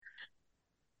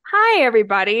Hi,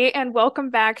 everybody, and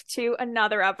welcome back to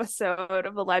another episode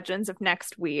of the Legends of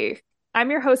Next Week. I'm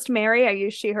your host, Mary. I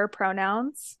use she, her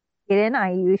pronouns. Aiden,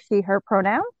 I use she, her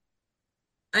pronoun.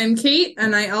 I'm Kate,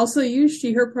 and I also use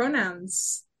she, her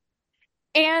pronouns.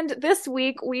 And this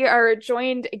week, we are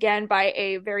joined again by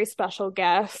a very special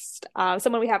guest,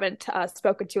 someone we haven't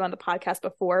spoken to on the podcast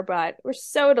before, but we're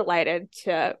so delighted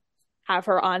to have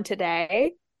her on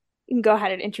today. You can go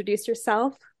ahead and introduce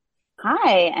yourself.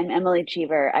 Hi, I'm Emily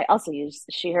Cheever. I also use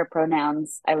she, her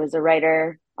pronouns. I was a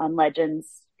writer on Legends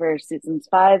for seasons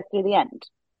 5 through the end.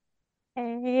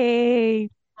 Hey.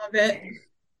 Love it.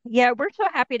 Yeah, we're so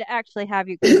happy to actually have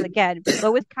you because again,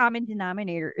 lowest common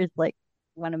denominator is like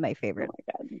one of my Oh favorites.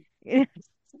 my God.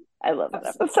 I love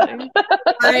that Absolutely. episode.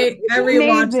 I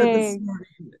rewatched it this Amazing.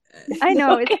 morning. I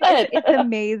know So it's good.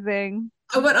 amazing.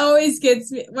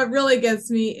 What really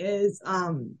gets me is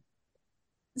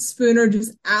Spooner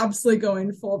just absolutely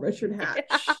going full Richard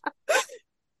Hatch.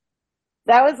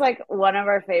 That was like one of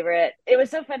our favorite. It was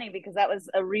so funny because that was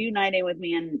a reuniting with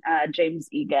me and James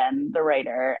Egan, the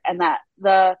writer, and that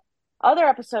the other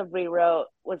episode we wrote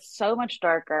was so much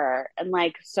darker and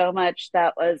like so much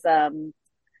that was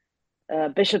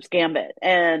Bishop's Gambit.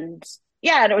 And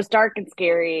yeah, and it was dark and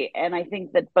scary. And I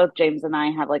think that both James and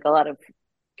I have like a lot of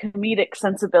comedic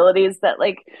sensibilities that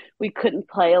like we couldn't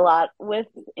play a lot with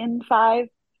in 5.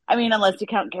 I mean, unless you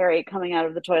count Carrie coming out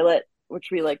of the toilet, which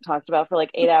we like talked about for like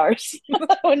 8 hours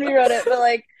when we wrote it. But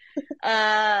like,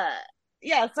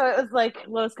 yeah, so it was like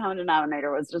lowest common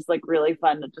denominator was just like really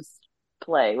fun to just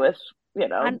play with, you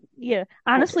know. Yeah,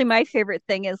 honestly, my favorite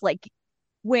thing is like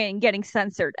Wayne getting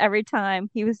censored every time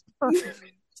he was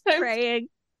praying.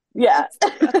 Yeah.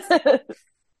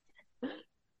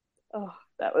 Oh,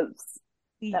 it was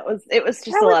just That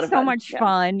a was lot of so fun. much Yeah.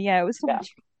 fun. Yeah, it was so Yeah.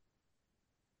 much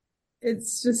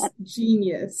It's just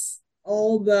genius.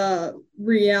 All the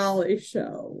reality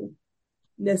show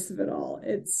ness of it all.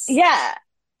 It's Yeah.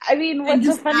 I mean, and what's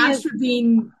so just funny is Asher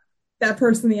being that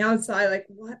person on the outside, like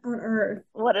what on earth?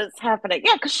 what is happening.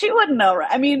 Yeah, because she wouldn't know.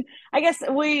 Right? I mean, I guess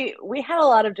we had a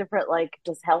lot of different like,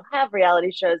 does hell have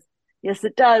reality shows? Yes,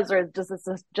 it does, or does this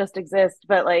just exist?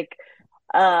 But like,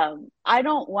 I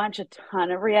don't watch a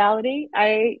ton of reality.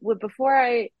 I would before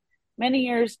I many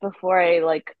years before I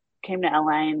like came to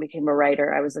LA and became a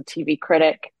writer, I was a TV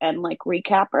critic and like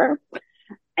recapper.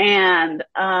 And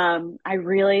I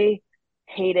really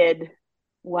hated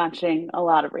watching a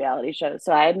lot of reality shows.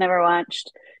 So I had never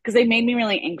watched because they made me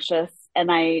really anxious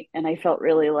and I felt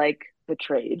really like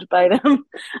betrayed by them.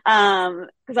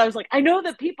 Because I was like, I know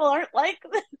that people aren't like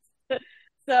this.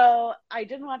 So I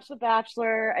didn't watch The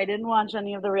Bachelor. I didn't watch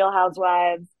any of the Real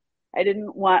Housewives. I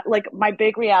didn't want like my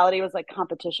big reality was like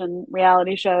competition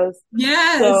reality shows.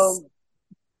 Yes. So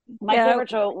my yeah. favorite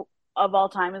show of all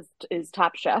time is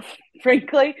Top Chef,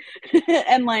 frankly.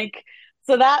 And like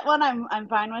so that one I'm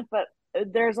fine with, but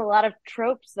there's a lot of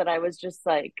tropes that I was just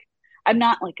like I'm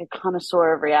not like a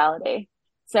connoisseur of reality.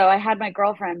 So I had my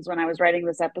girlfriends when I was writing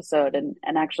this episode and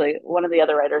actually one of the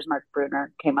other writers, Mark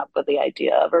Bruner, came up with the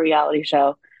idea of a reality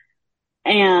show.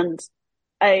 And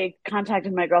I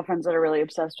contacted my girlfriends that are really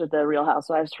obsessed with the Real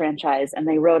Housewives franchise, and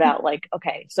they wrote out like,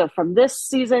 okay, so from this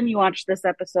season you watch this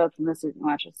episode, from this season you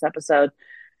watch this episode,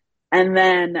 and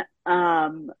then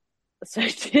so I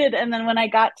did, and then when I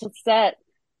got to set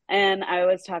and I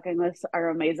was talking with our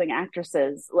amazing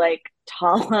actresses, like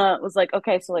Tala was like,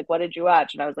 okay, so like what did you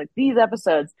watch? And I was like, these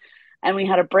episodes, and we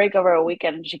had a break over a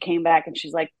weekend, and she came back and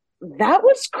she's like, that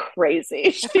was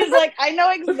crazy. She's like, I know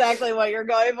exactly what you're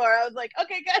going for. I was like,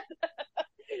 okay, good.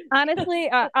 Honestly,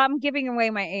 I'm giving away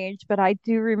my age, but I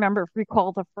do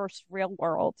recall the first real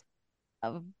world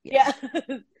of Yeah.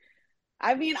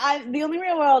 I mean, I the only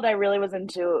real world I really was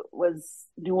into was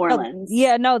New Oh, Orleans.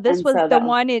 yeah, no, this And was so that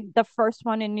was the first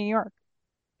one in New York.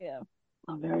 Yeah,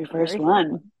 the very the very first first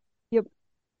one. one. Yep.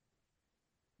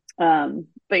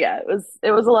 But yeah,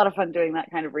 it was a lot of fun doing that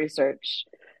kind of research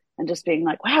and just being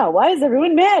like, wow, why is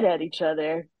everyone mad at each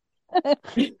other?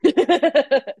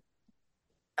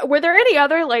 Were there any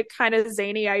other like kind of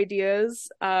zany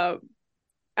ideas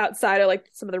outside of like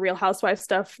some of the Real Housewives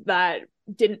stuff that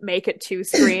didn't make it to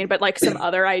screen, but like some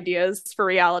other ideas for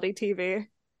reality TV?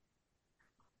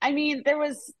 I mean, there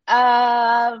was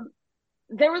a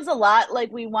lot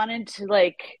like we wanted to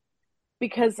like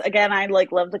because again, I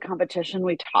like love the competition.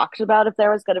 We talked about if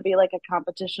there was going to be like a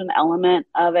competition element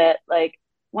of it. Like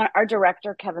when our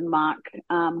director Kevin Mock,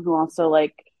 who also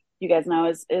like you guys know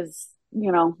is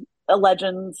a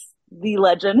the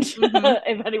legend. Mhm.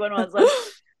 If anyone wants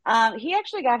one, he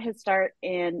actually got his start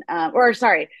in, or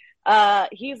sorry,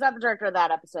 he's not the director of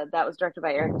that episode. That was directed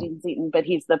by Eric Dean Seaton, but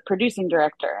he's the producing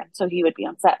director, so he would be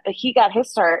on set. But he got his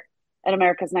start at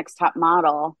America's Next Top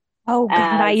Model. Oh God,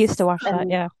 I used to watch that.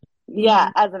 And Yeah.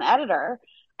 yeah, as an editor.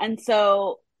 And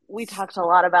so we talked a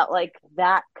lot about like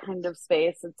that kind of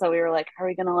space. And so we were like, are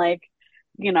we gonna like,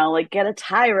 like get a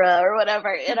Tyra or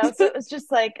whatever, So it was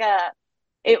just like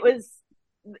it was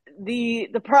the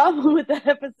problem with that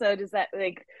episode is that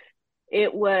like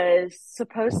it was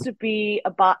supposed to be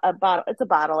a bottle. It's a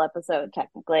bottle episode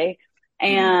technically,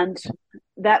 and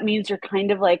that means you're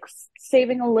kind of like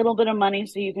saving a little bit of money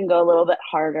so you can go a little bit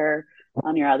harder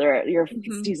on your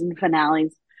season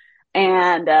finales.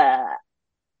 And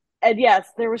yes,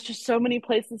 there was just so many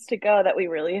places to go that we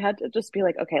really had to just be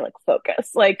like, okay, like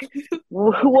focus. Like,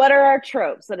 what are our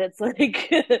tropes? And it's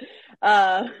like,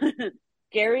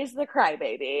 Gary's the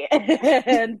crybaby,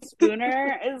 and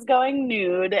Spooner is going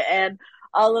nude, and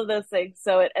all of those things.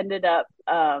 So it ended up,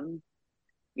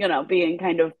 being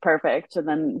kind of perfect. And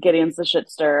then Gideon's the shit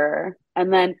stirrer,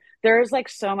 and then there's like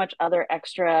so much other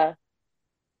extra,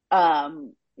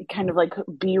 kind of like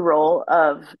B-roll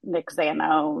of Nick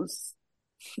Zano's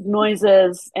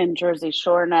noises and Jersey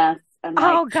Shoreness. And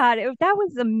oh God, that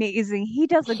was amazing. He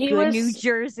does a good New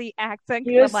Jersey accent.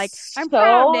 I'm like, I'm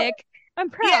proud, Nick. I'm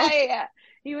proud. Yeah.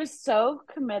 He was so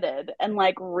committed and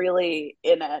like really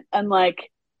in it. And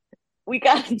like we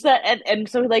got that, and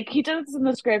so like he did this in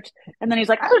the script, and then he's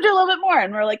like, I'm gonna do a little bit more,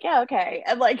 and we're like, yeah, okay.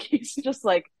 And like he's just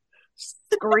like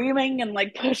screaming and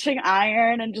like pushing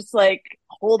iron and just like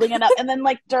holding it up, and then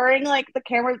like during like the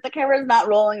camera's not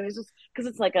rolling, and he's just because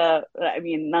it's like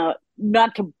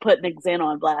not to put Nick Zano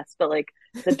on blast, but like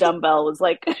the dumbbell was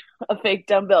like a fake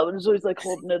dumbbell, and he's always like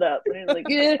holding it up, and he's like,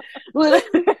 yeah,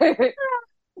 whatever.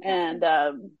 And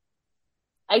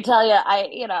I tell you,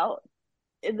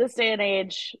 in this day and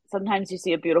age, sometimes you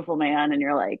see a beautiful man and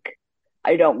you're like,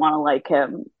 I don't want to like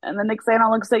him, and then Nick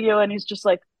Zano looks at you and he's just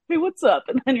like, hey, what's up?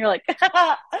 And then you're like,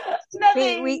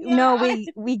 nothing.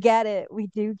 We get it. We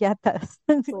do get this.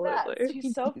 Absolutely.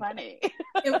 He's so funny.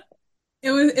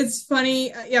 It's funny.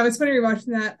 Yeah, it was funny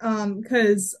rewatching that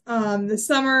because this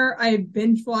summer I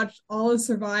binge watched all of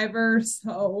Survivor,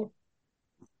 so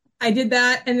I did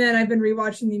that, and then I've been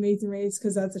rewatching The Amazing Race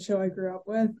because that's a show I grew up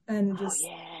with, and just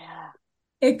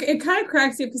it kind of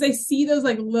cracks me up because I see those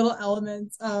like little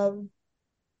elements of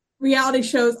reality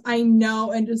shows I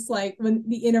know, and just like when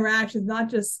the interactions,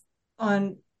 not just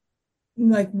on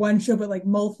like one show, but like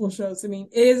multiple shows. I mean,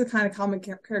 it is a kind of common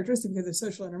characteristic because of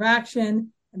social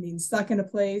interaction and being stuck in a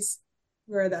place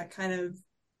where that kind of,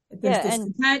 if there's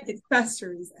discontent, it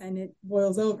festers and it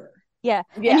boils over. Yeah.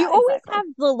 And you always have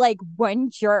the like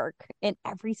one jerk in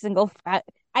every single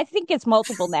I think it's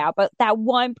multiple now, but that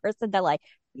one person that like,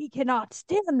 we cannot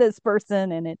stand this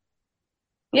person, and it.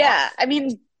 Yeah, I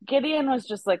mean, Gideon was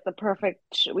just like the perfect.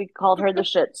 We called her the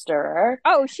shit stirrer.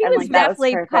 Oh, she was like,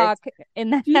 definitely Puck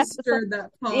in that episode. Stirred that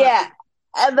pot. Yeah,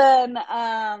 and then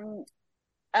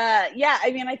yeah,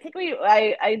 I mean, I think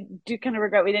I do kind of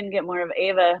regret we didn't get more of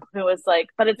Ava, who was like,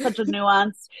 but it's such a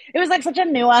nuanced. It was like such a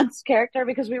nuanced character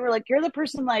because we were like, you're the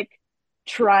person like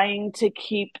trying to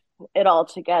keep it all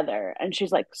together, and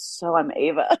she's like, so I'm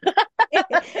Ava.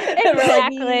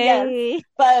 Exactly. Like, yes,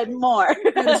 but more.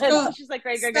 She's like,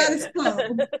 great.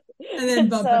 And then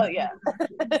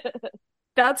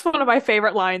That's one of my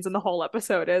favorite lines in the whole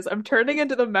episode is, I'm turning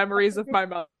into the memories of my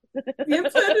mother. The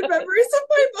implanted memories of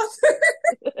my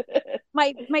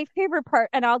mother. My favorite part,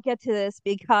 and I'll get to this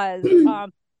because this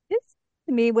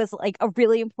to me was like a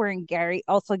really important Gary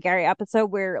episode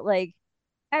where like,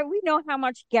 and we know how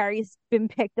much Gary's been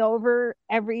picked over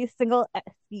every single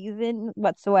season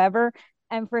whatsoever.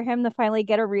 And for him to finally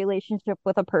get a relationship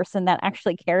with a person that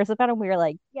actually cares about him, we were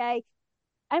like, yay.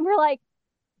 And we're like,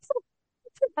 so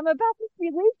I'm about this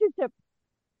relationship.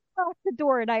 Off the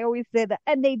door, and I always say that.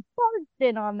 And they barged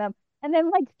in on them and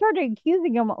then like started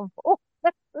accusing him of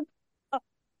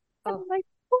I'm like,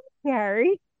 poor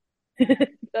Gary.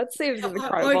 That seems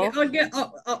incredible.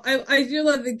 I do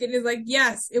love that Gideon's like,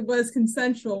 yes, it was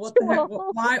consensual. What the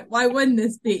heck? Why wouldn't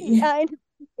this be? And it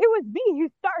was me who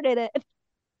started it.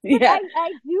 Yeah.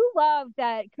 I do love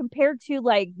that compared to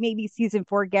like maybe season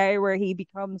 4 Gary where he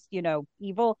becomes,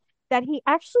 evil, that he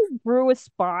actually grew a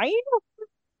spine.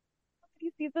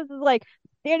 This is like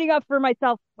standing up for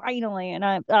myself finally.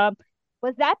 And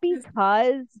was that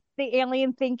because the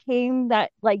alien thing came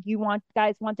that like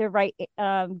guys want to write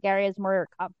Gary as more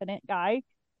confident guy?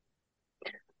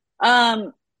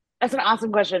 That's an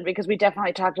awesome question because we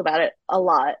definitely talked about it a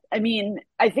lot. I mean,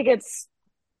 I think it's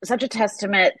such a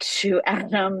testament to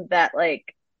Adam that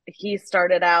like he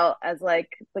started out as like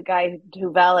the guy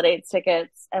who validates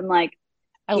tickets, and like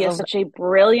he is such a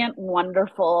brilliant,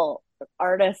 wonderful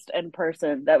artist and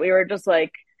person that we were just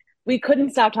like, we couldn't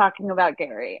stop talking about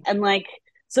Gary. And like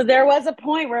So there was a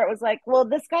point where it was like, well,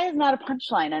 this guy is not a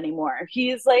punchline anymore.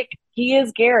 He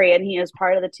is Gary, and he is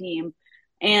part of the team.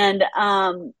 And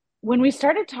when we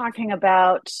started talking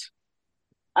about,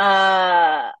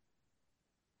 I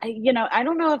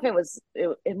don't know if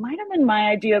it might have been my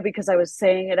idea because I was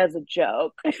saying it as a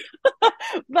joke,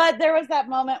 but there was that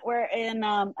moment where in,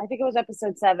 I think it was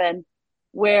episode 7,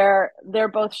 where they're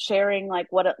both sharing like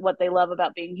what they love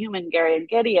about being human, Gary and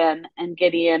Gideon,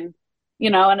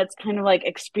 and it's kind of like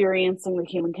experiencing the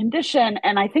human condition.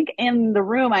 And I think in the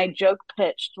room I joke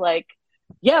pitched like,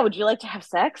 yeah, would you like to have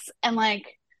sex? And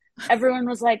like everyone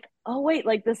was like, oh wait,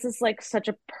 like this is like such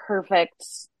a perfect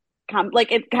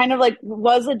like it kind of like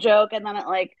was a joke, and then it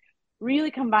like really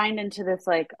combined into this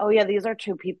like, oh yeah, these are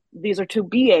two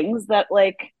beings that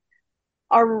like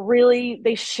are really,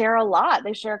 they share a lot.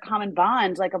 They share a common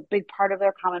bond. Like a big part of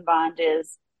their common bond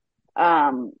is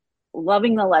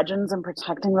loving the legends and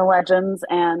protecting the legends,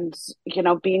 and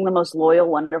being the most loyal,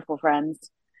 wonderful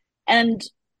friends. And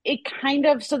it kind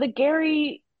of, so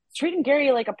treating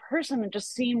Gary like a person, it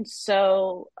just seemed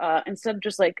so instead of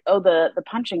just like, oh, the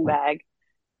punching bag,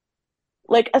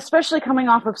 like especially coming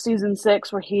off of season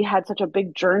 6 where he had such a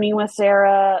big journey with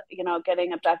Sarah,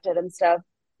 getting abducted and stuff.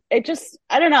 It just,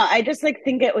 I don't know, I just like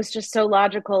think it was just so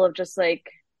logical of just like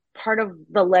part of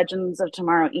the Legends of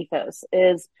Tomorrow ethos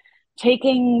is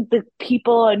taking the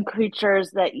people and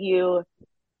creatures that you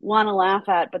want to laugh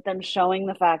at, but then showing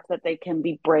the fact that they can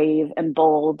be brave and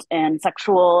bold and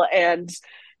sexual and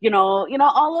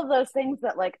all of those things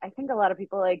that like I think a lot of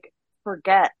people like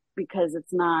forget because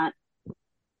it's not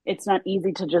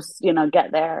easy to just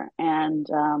get there. And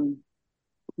and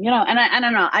I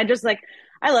don't know, I just like,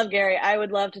 I love Gary. I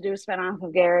would love to do a spinoff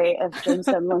of Gary if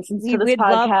Jameson listens to this we'd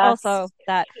podcast. Love also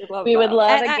that we would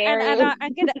love a Gary.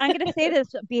 I'm gonna say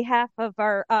this on behalf of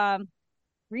our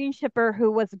green shipper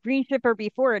who was a green shipper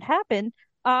before it happened.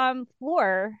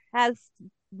 Floor has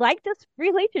liked this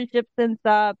relationship since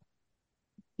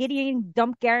Gideon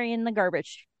dumped Gary in the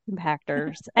garbage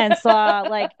compactors, and so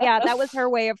like yeah, that was her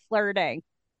way of flirting.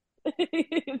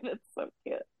 That's so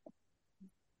cute.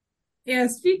 Yeah,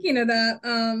 speaking of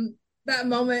that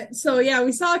moment, so yeah,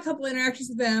 we saw a couple interactions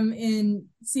with them in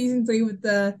season 3 with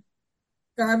the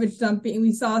garbage dumping.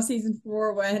 We saw season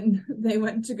 4 when they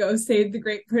went to go save the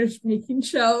Great British Baking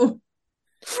Show.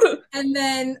 And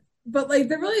then, but like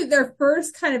their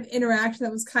first kind of interaction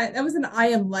that was in I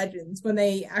Am Legends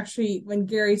when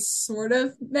Gary sort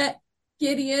of met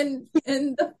Gideon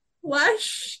in the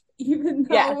flesh, even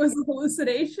though it was a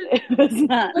hallucination. It was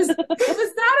not. Was that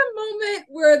a moment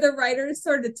where the writers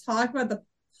started to talk about the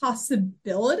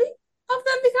possibility of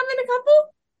them becoming a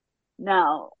couple?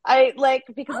 No, I like,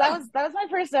 because that was my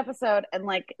first episode, and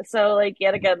like, so like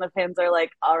yet again the fans are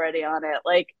like already on it.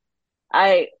 Like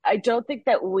I don't think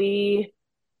that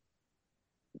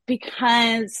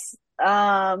because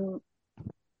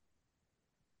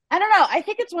I don't know. I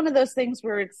think it's one of those things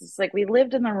where it's just like we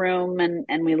lived in the room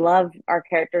and we love our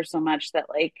characters so much that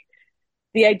like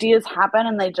the ideas happen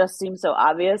and they just seem so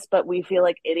obvious, but we feel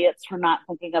like idiots for not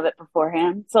thinking of it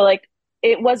beforehand. So like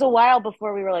it was a while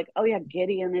before we were like, oh yeah,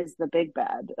 Gideon is the big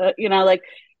bad, like,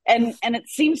 and it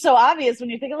seems so obvious when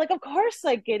you think of like, of course,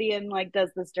 like Gideon like does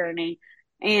this journey,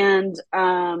 and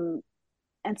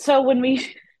so when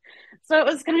we. So it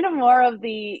was kind of more of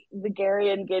the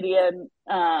Gary and Gideon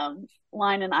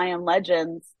line in I Am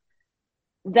Legends.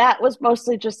 That was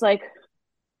mostly just like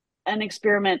an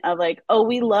experiment of like, oh,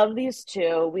 we love these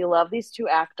two. We love these two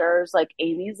actors. Like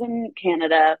Amy's in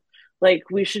Canada. Like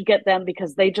we should get them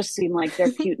because they just seem like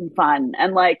they're cute and fun.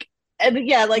 And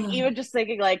yeah, like even just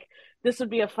thinking like this would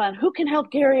be a fun, who can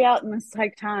help Gary out in this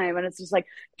like time? And it's just like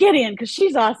Gideon because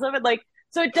she's awesome. And like,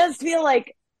 so it does feel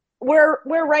like we're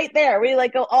right there. We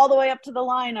like go all the way up to the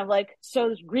line of like, so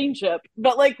this green ship,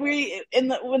 but like we in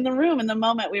the room in the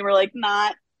moment we were like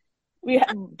we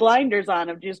had blinders on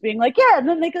of just being like, yeah, and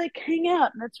then they like hang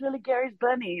out and that's really Gary's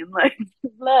bunny and like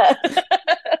blah.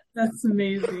 That's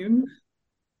amazing.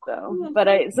 So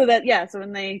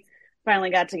when they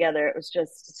finally got together, it was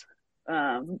just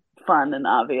fun and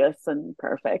obvious and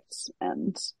perfect,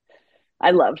 and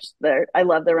I loved their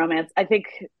romance. I think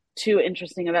too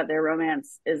interesting about their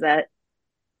romance is that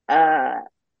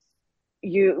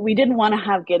we didn't want to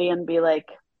have Gideon be like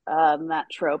that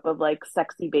trope of like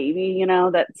sexy baby,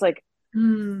 that's like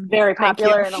very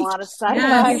popular in a lot of sci-fi.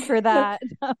 Thank you for that.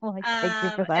 Like, thank you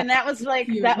for that. And that was like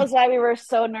that was why we were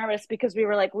so nervous, because we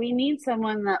were like, we need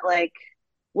someone that like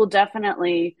will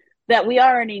definitely, that we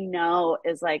already know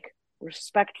is like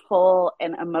respectful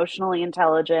and emotionally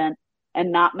intelligent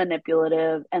and not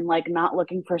manipulative and like not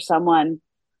looking for someone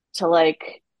to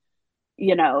like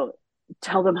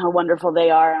tell them how wonderful they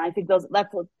are. And I think that's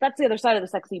the other side of the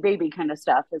sexy baby kind of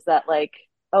stuff, is that like,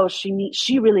 oh,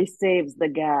 she really saves the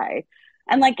guy.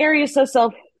 And like Gary is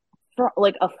so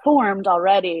like formed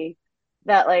already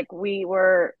that like we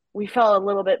felt a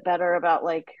little bit better about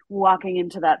like walking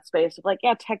into that space of like,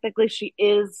 yeah, technically she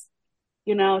is,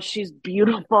 she's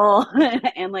beautiful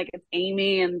and like it's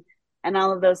Amy and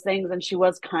all of those things. And she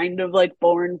was kind of like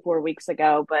born 4 weeks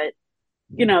ago, but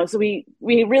so we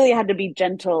really had to be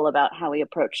gentle about how we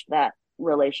approached that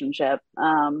relationship.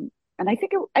 And I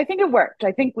think it worked.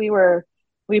 I think we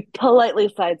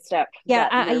politely sidestepped Yeah,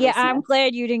 that yeah. I'm nervousness.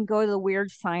 glad you didn't go the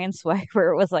weird science way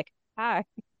where it was like, hi,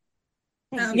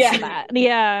 thank you for Yeah. that.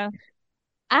 Yeah.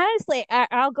 Honestly,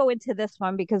 I'll go into this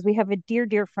one because we have a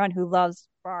dear friend who loves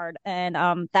Bard, and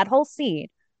that whole scene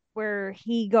where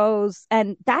he goes,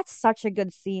 and that's such a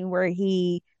good scene where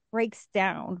he breaks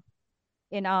down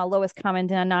in lowest common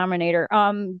denominator.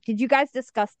 Did you guys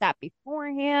discuss that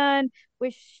beforehand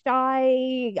with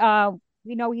Shy?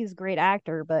 We know he's a great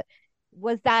actor, but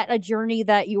was that a journey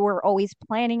that you were always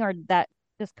planning, or that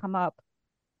just come up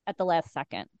at the last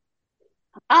second?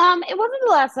 It wasn't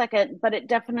the last second, but it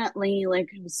definitely like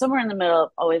was somewhere in the middle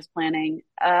of always planning.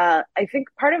 I think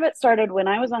part of it started when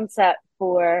I was on set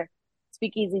for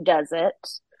Speakeasy Does It.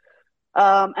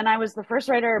 And I was the first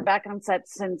writer back on set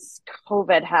since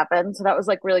COVID happened. So that was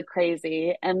like really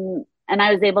crazy. And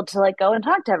I was able to like go and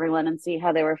talk to everyone and see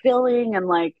how they were feeling. And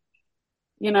like,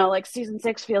 like season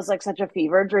 6 feels like such a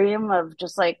fever dream of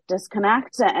just like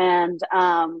disconnect and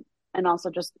also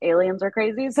just aliens are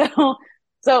crazy.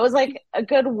 So it was like a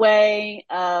good way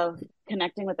of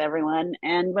connecting with everyone.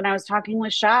 And when I was talking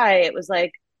with Shy, it was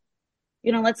like,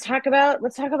 let's talk about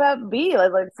B.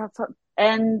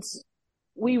 And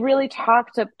we really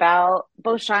talked about,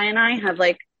 both Shy and I have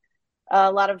like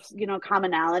a lot of,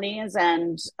 commonalities.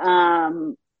 And,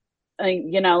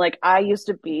 like I used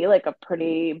to be like a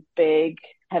pretty big,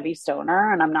 heavy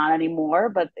stoner, and I'm not anymore,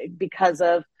 but because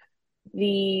of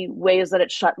the ways that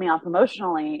it shut me off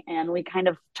emotionally. And we kind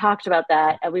of talked about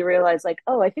that, and we realized like,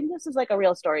 oh, I think this is like a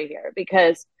real story here,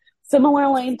 because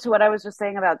similarly to what I was just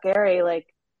saying about Gary, like,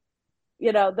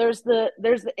 there's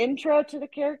the intro to the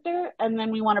character, and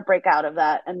then we want to break out of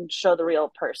that and show the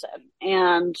real person.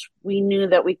 And we knew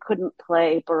that we couldn't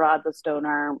play Barad the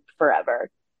stoner forever.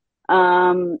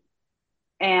 And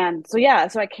so yeah,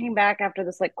 so I came back after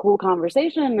this like cool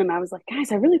conversation, and I was like,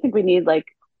 guys, I really think we need like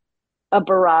a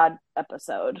Barad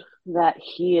episode that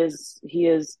he is,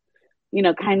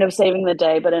 kind of saving the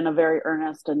day, but in a very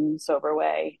earnest and sober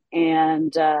way.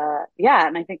 And yeah,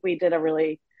 and I think we did a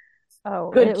really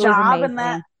good job in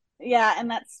that. Yeah, in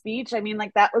that speech. I mean,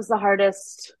 like that was the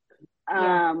hardest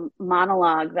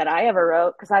monologue that I ever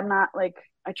wrote, because I'm not like,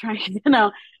 I try,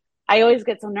 I always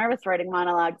get so nervous writing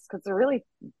monologues because they're really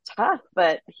tough,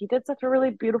 but he did such a really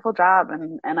beautiful job,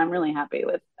 and I'm really happy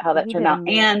with how that turned out.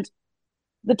 And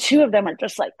the two of them are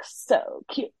just like so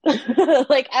cute.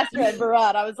 Like Esther and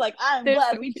Barad, I was like, I'm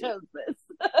glad we chose this.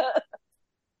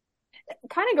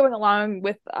 Kind of going along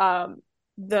with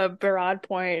the Barad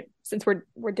point, since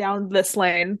we're down this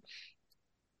lane.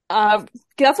 That's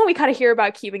when we kind of hear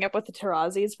about keeping up with the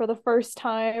Tarazis for the first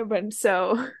time, and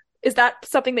so is that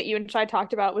something that you and Shai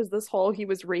talked about? Was this whole he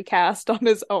was recast on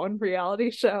his own reality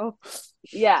show?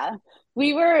 Yeah,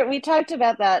 we talked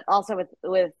about that also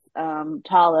with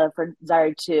Tala for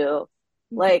Zari too.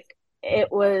 Like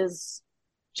it was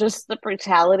just the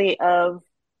brutality of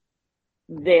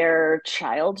their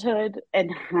childhood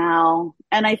and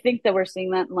I think that we're seeing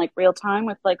that in like real time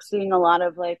with like seeing a lot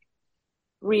of like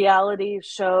reality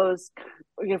shows,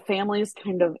 your families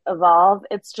kind of evolve.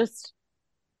 It's just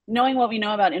knowing what we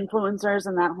know about influencers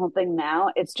and that whole thing now,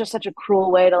 it's just such a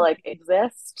cruel way to like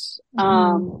exist.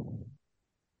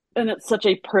 And it's such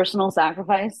a personal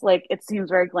sacrifice. Like it seems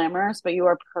very glamorous, but you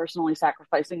are personally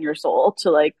sacrificing your soul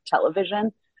to like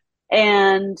television.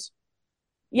 And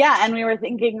yeah, and we were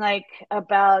thinking like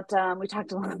about we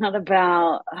talked a lot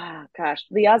about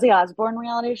the Ozzy Osbourne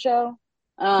reality show.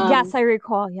 Yes, I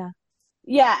recall.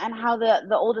 Yeah, and how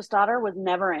the oldest daughter was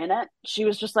never in it. She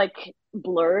was just like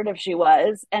blurred if she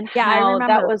was, and I how remember.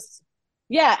 that was.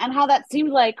 Yeah, and how that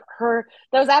seemed like that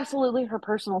was absolutely her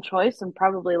personal choice and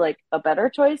probably like a better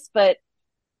choice, but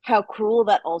how cruel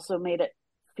that also made it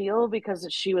feel, because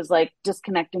she was like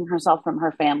disconnecting herself from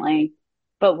her family,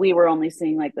 but we were only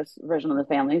seeing like this version of the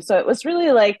family. So it was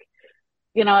really like,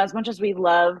 as much as we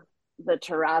love the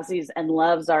Tarazis and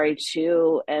love Zari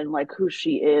too, and like who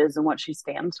she is and what she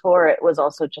stands for, it was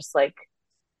also just like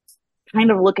kind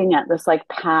of looking at this like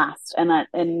past and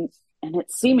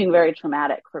it's seeming very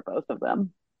traumatic for both of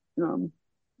them.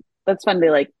 That's fun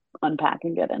to like unpack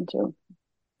and get into.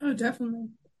 Oh, definitely.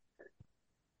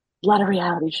 A lot of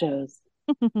reality shows.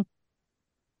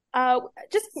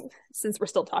 Just since we're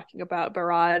still talking about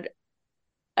Barad,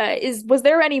 was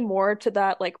there any more to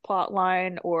that like plot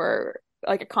line or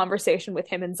like a conversation with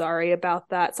him and Zari about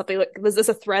that? Something like, was this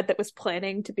a thread that was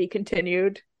planning to be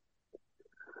continued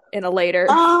in a later?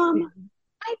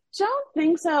 I don't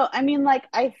think so. I mean, like,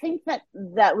 I think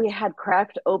that we had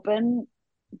cracked open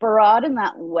Barad in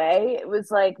that way. It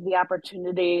was like the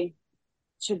opportunity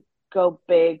to go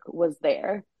big was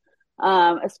there.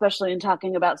 Especially in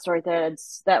talking about story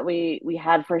threads that we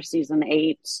had for season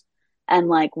 8 and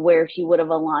like where he would have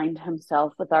aligned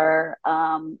himself with our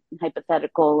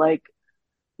hypothetical like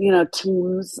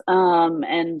teams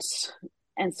and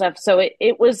stuff. So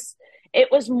it was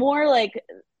more like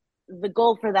the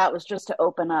goal for that was just to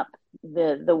open up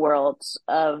the world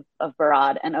of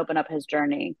Barad and open up his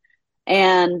journey.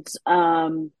 And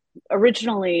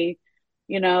originally,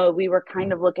 we were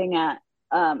kind of looking at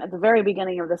the very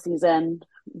beginning of the season,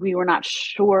 we were not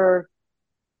sure.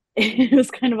 It was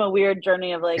kind of a weird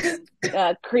journey of like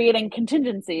creating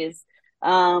contingencies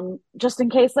just in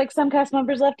case like some cast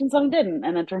members left and some didn't.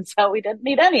 And it turns out we didn't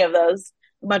need any of those,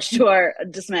 much to our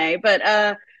dismay. But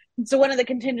so one of the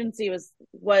contingency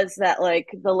was that like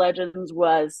the Legends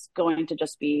was going to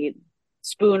just be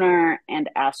Spooner and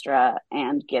Astra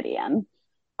and Gideon.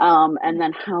 And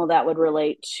then how that would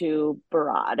relate to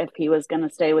Barad if he was going to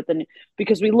stay with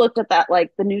because we looked at that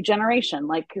like the new generation,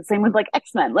 like same with like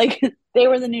X-Men, like they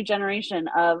were the new generation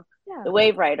of the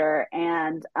Wave Rider,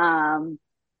 and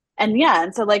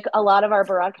so like a lot of our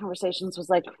Barad conversations was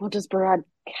like, well, does Barad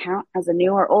count as a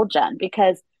new or old gen?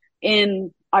 Because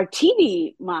in our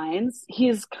TV minds,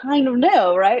 he's kind of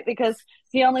new, right? Because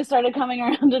he only started coming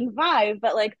around in 5,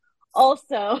 but like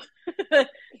also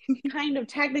kind of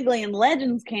technically in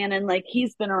Legends canon, like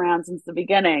he's been around since the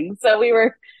beginning. So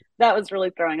that was really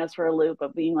throwing us for a loop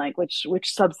of being like, which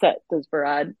subset does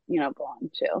Barad, belong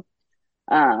to?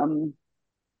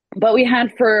 But we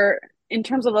had in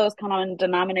terms of lowest common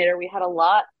denominator, we had a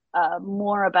lot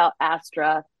more about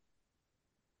Astra.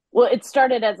 Well, it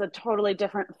started as a totally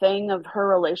different thing of her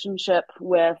relationship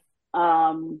with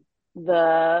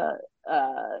the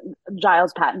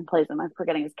Giles Patton plays him. I'm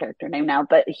forgetting his character name now,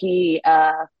 but he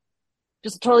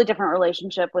just a totally different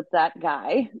relationship with that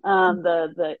guy,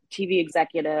 the TV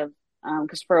executive.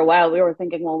 Because for a while we were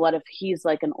thinking, well, what if he's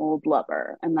like an old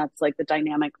lover, and that's like the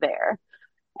dynamic there,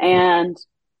 and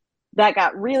that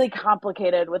got really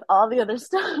complicated with all the other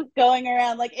stuff going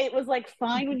around. Like it was like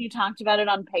fine when you talked about it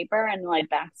on paper and like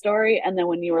backstory, and then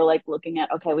when you were like looking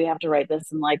at, okay, we have to write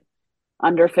this in like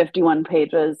under 51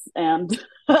 pages and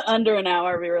under an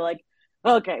hour, we were like,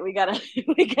 okay, we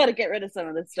gotta get rid of some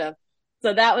of this stuff.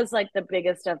 So that was like the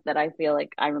biggest stuff that I feel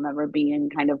like I remember being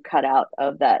kind of cut out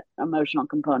of that emotional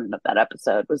component of that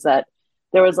episode, was that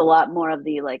there was a lot more of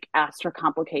the like Astra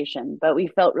complication, but we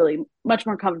felt really much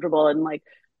more comfortable in like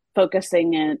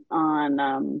focusing it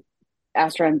on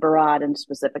Astra and Barad, and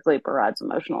specifically Barad's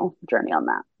emotional journey on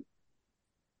that.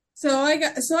 So I'm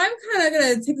kind of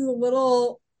gonna take a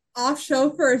little off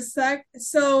show for a sec.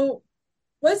 So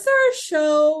was there a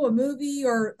show, a movie,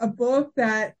 or a book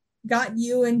that got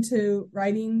you into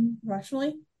writing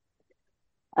professionally?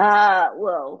 A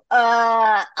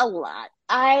lot.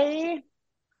 I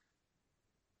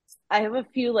have a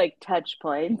few like touch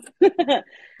points. That's okay.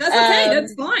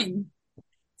 That's fine.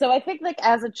 So I think like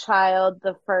as a child,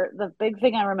 the big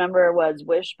thing I remember was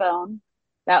Wishbone.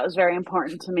 That was very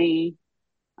important to me.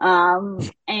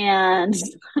 And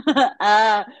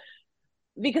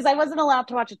because I wasn't allowed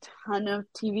to watch a ton of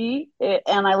TV,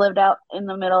 and I lived out in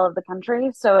the middle of the country,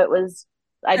 so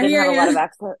I didn't have a lot of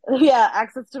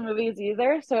access to movies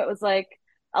either. So it was like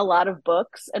a lot of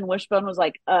books, and Wishbone was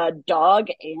like a dog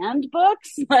and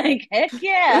books. Like heck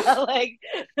yeah, like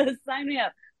sign me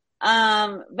up.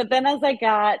 But then as I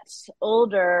got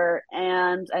older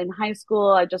and in high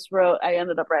school, I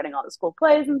ended up writing all the school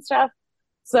plays and stuff.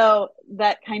 So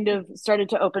that kind of started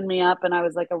to open me up, and I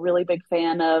was like a really big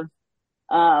fan of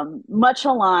Much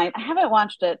Aligned. I haven't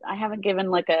watched it. I haven't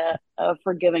given like a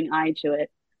forgiving eye to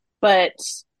it, but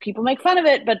people make fun of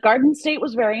it. But Garden State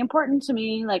was very important to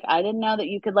me. Like I didn't know that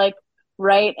you could like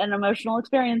write an emotional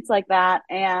experience like that.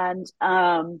 And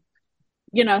so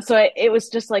it was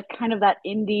just like kind of that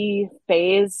indie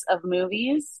phase of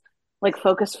movies, like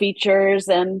Focus Features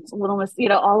and Little Miss,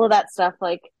 all of that stuff.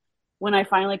 Like when I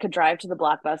finally could drive to the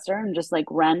Blockbuster and just like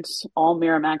rent all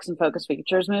Miramax and Focus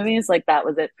Features movies, like that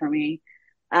was it for me.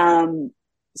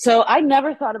 So I really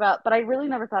never thought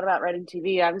about writing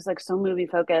TV. I was like so movie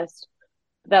focused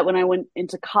that when I went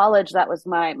into college, that was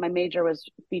my major was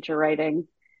feature writing.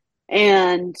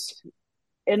 And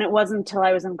and it wasn't until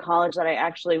I was in college that I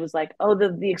actually was like, oh,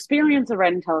 the experience of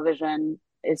writing television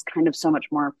is kind of so much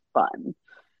more fun.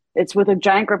 It's with a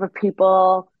giant group of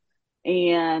people,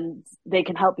 and they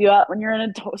can help you out when you're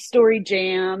in a story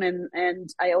jam. And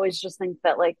I always just think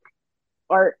that like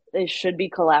art, it should be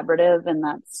collaborative, and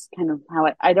that's kind of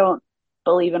how I don't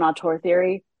believe in auteur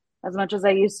theory as much as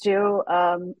I used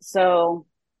to. So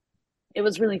it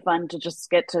was really fun to just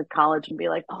get to college and be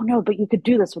like, oh no, but you could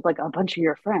do this with like a bunch of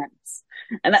your friends.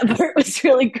 And that part was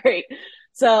really great.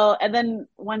 So, and then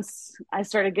once I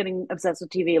started getting obsessed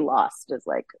with TV, Lost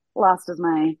is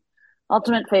my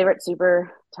ultimate favorite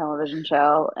super television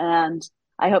show. And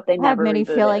I hope they I have never many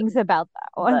reboot feelings it. about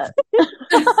that one.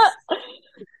 But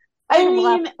I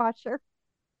mean, watcher.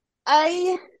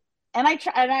 I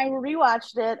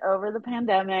rewatched it over the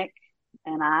pandemic,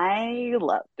 and I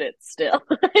loved it still.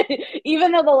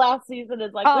 Even though the last season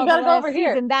is like, we gotta go over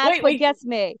here. That's what gets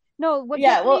me. No, what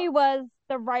gets me was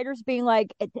the writers being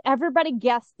like, everybody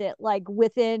guessed it, like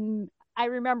within, I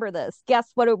remember this, guess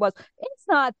what it was. It's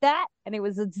not that, and it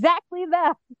was exactly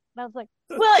that. And I was like,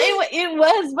 well, it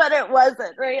was, but it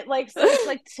wasn't, right? Like, so it's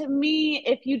like, to me,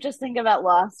 if you just think about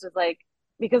Lost as like,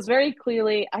 because very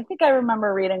clearly, I think I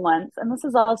remember reading once, and this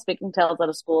is all speaking tales out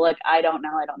of school. Like, I don't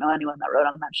know anyone that wrote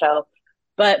on that show.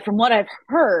 But from what I've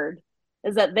heard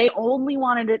is that they only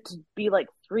wanted it to be like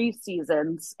 3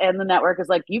 seasons, and the network is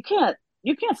like, you can't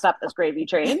stop this gravy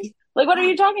train. Like, what are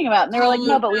you talking about? And they were like,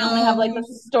 no, but we only have like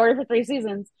this story for 3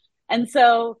 seasons. And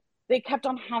so they kept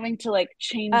on having to like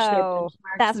change their benchmarks.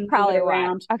 That's probably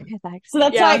around. Okay, so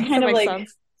that's why I kind of like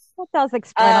sense. That does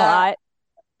explain a lot.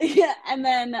 Yeah, and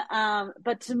then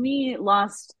but to me,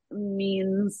 Lost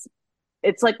means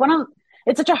it's like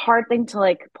it's such a hard thing to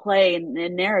like play in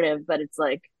narrative, but it's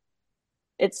like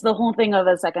it's the whole thing of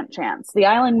a second chance. The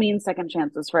island means second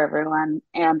chances for everyone,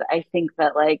 and I think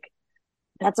that like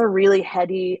that's a really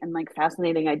heady and like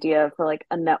fascinating idea for like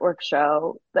a network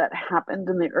show that happened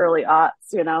in the early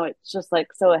aughts. You know, it's just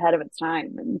like so ahead of its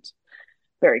time and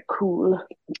very cool.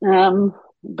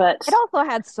 But it also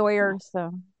had Sawyer,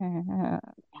 so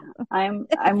I'm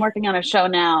working on a show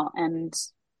now, and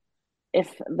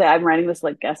I'm writing this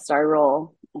like guest star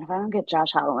role, and if I don't get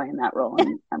Josh Holloway in that role,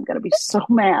 I'm gonna be so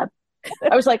mad.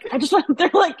 I was like,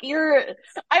 they're like,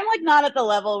 I'm like not at the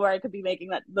level where I could be making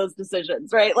those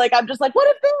decisions, right? Like, I'm just like, what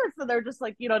if this? And they're just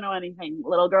like, you don't know anything,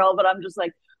 little girl. But I'm just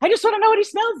like, I just want to know what he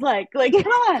smells like. Like,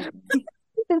 come on.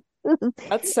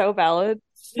 That's so valid.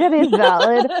 That is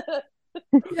valid.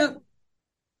 Yep.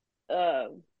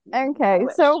 Okay,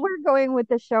 so we're going with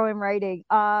the show and writing.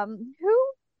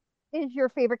 Who is your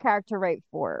favorite character to write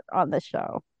for on the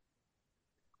show?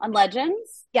 On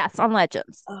Legends? Yes, on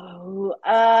Legends. Oh,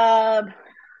 I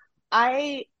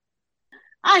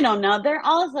don't know. They're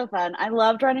all so fun. I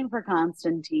loved writing for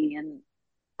Constantine.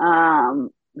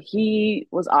 He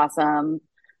was awesome.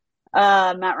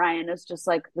 Matt Ryan is just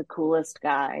like the coolest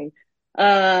guy.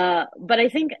 But I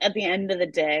think at the end of the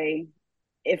day,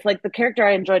 if like the character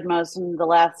I enjoyed most in the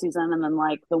last season, and then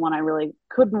like the one I really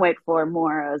couldn't wait for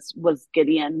more was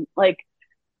Gideon. Like,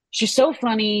 she's so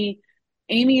funny.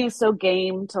 Amy is so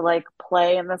game to like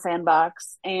play in the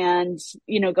sandbox. And,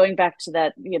 you know, going back to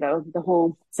that, you know, the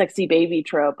whole sexy baby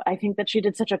trope, I think that she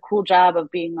did such a cool job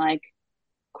of being like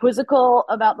quizzical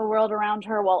about the world around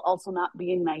her while also not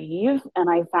being naive. And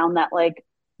I found that like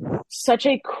such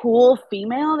a cool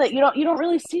female that you don't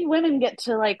really see women get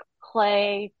to like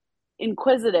play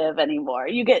inquisitive anymore.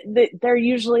 They're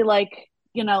usually like,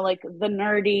 you know, like the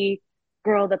nerdy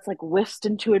girl that's like whisked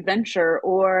into adventure,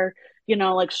 or, you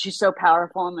know, like she's so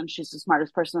powerful and then she's the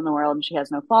smartest person in the world and she has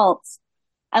no faults.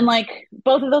 And like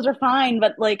both of those are fine,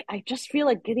 but like I just feel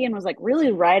like Gideon was like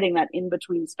really riding that in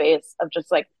between space of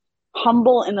just like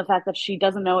humble in the fact that she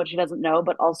doesn't know what she doesn't know,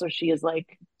 but also she is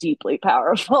like deeply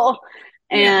powerful.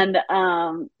 And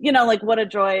you know, like what a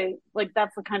joy. Like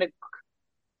that's the kind of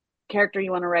character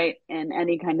you want to write in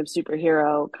any kind of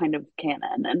superhero kind of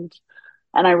canon. And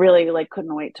I really like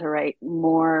couldn't wait to write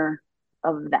more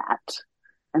of that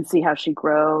and see how she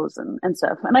grows and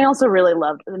stuff. And I also really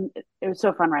loved, and it was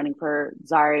so fun writing for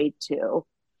Zari too.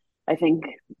 I think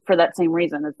for that same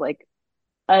reason, it's like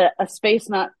a space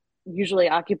not usually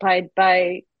occupied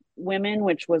by women,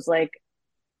 which was like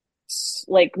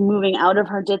moving out of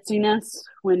her ditziness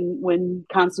when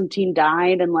Constantine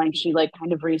died, and like she like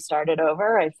kind of restarted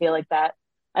over. I feel like that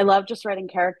I love just writing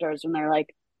characters when they're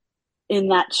like in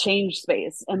that change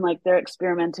space and like they're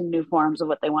experimenting new forms of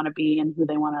what they want to be and who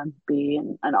they want to be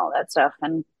and all that stuff.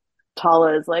 And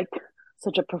Tala is like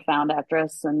such a profound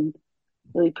actress and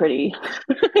really pretty.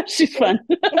 She's fun.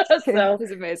 So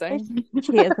she's amazing.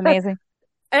 She is amazing.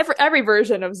 every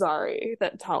version of Zari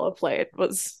that Tala played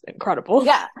was incredible.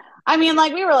 Yeah. I mean,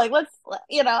 like, we were like, let's,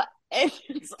 you know,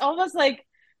 it's almost like,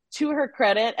 to her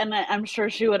credit, and I'm sure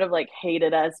she would have like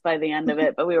hated us by the end of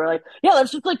it, but we were like, yeah,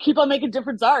 let's just like keep on making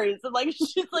different Zaris. And like,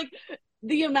 she's like,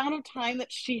 the amount of time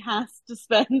that she has to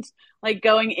spend like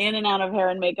going in and out of hair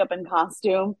and makeup and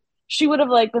costume, she would have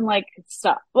like been like,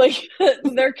 stop, like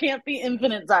there can't be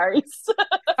infinite Zaris.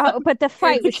 Oh, but the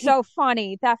fight was so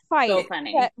funny. That fight So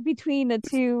funny. between the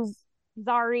two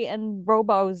Zari and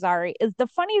Robo Zari is the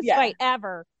funniest fight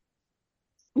ever.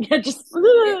 Yeah, just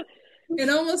it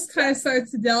almost kind of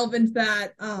starts to delve into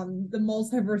that the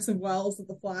multiverse of Wells that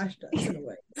the Flash does in a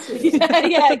way.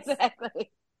 Yeah,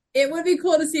 exactly. It would be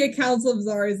cool to see a council of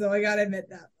Zaris, though. I gotta admit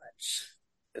that much.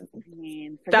 I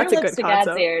mean, from That's your a lips good to concept.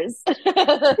 God's ears.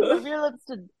 From your lips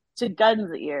to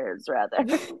Gun's ears, rather.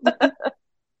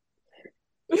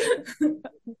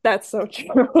 That's so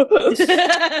true.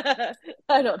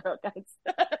 I don't know, guys.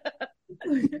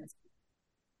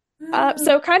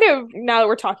 So kind of now that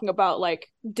we're talking about like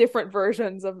different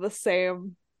versions of the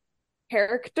same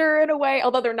character in a way,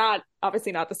 although they're not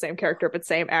obviously not the same character, but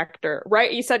same actor,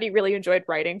 right? You said you really enjoyed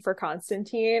writing for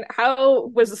Constantine. How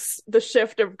was the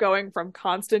shift of going from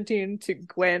Constantine to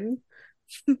Gwen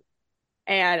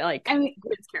and like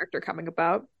Gwen's character coming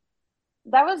about?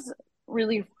 That was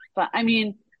really fun. I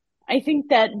mean, I think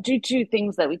that due to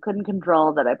things that we couldn't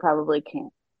control that I probably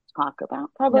can't talk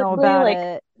about. Probably know about like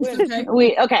it.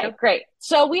 Great.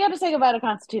 So we had to say goodbye to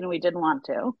Constantine and we didn't want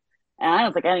to. And I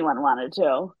don't think anyone wanted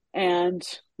to. And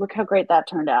look how great that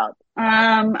turned out.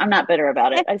 I'm not bitter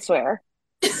about it, I swear.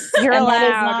 You're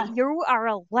allowed. You are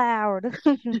allowed.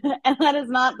 And that is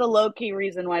not the low-key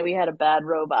reason why we had a bad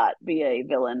robot be a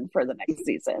villain for the next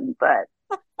season, but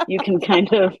you can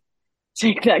kind of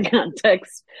take that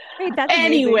context. Wait, that's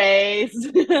anyways.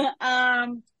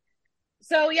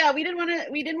 So yeah, we didn't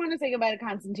want to say goodbye to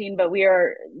Constantine, but we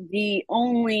are the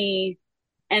only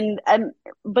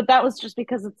but that was just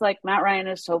because it's like Matt Ryan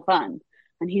is so fun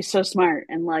and he's so smart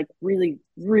and like really,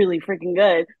 really freaking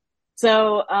good.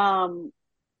 So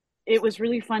it was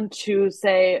really fun to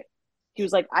say, he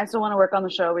was like, I still want to work on the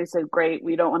show. We said, great,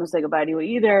 we don't want to say goodbye to you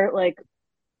either. Like,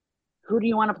 who do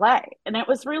you want to play? And it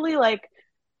was really like,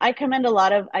 I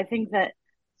think that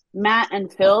Matt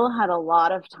and Phil had a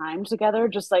lot of time together,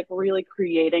 just like really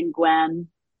creating Gwen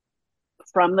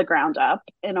from the ground up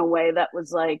in a way that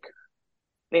was like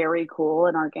very cool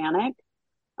and organic.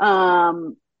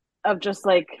 Of just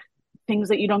like things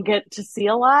that you don't get to see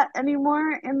a lot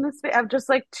anymore in this, of just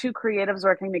like two creatives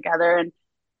working together.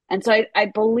 And so I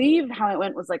believe how it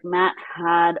went was like Matt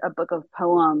had a book of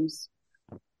poems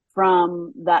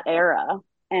from that era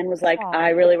and was like, I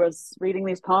really was reading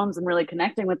these poems and really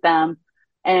connecting with them.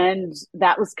 And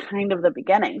that was kind of the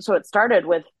beginning. So it started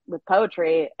with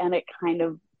poetry and it kind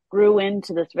of grew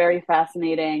into this very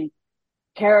fascinating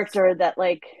character that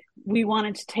like we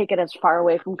wanted to take it as far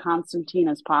away from Constantine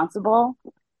as possible.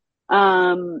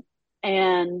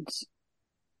 And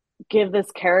give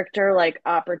this character like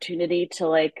opportunity to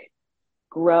like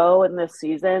grow in this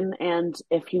season. And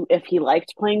if he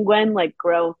liked playing Gwen, like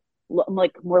grow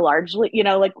like more largely,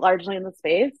 like largely in the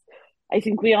space. I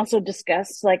think we also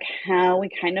discussed like how we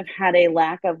kind of had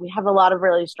we have a lot of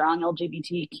really strong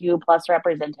LGBTQ plus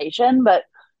representation, but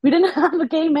we didn't have a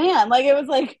gay man. Like it was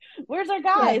like, where's our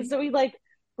guys? So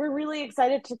we're really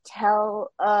excited to tell,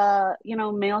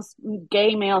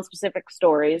 gay male specific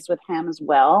stories with him as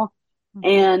well. Mm-hmm.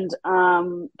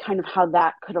 And kind of how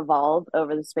that could evolve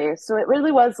over the space. So it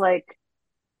really was like,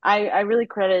 I really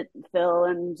credit Phil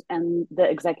and the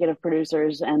executive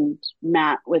producers and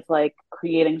Matt with like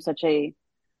creating such a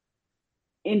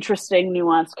interesting,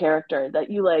 nuanced character that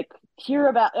you like hear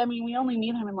about. I mean, we only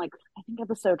meet him in like, I think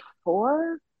episode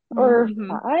 4 or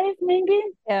 5 maybe.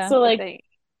 Yeah. So like,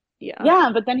 yeah,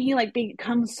 but then he like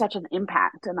becomes such an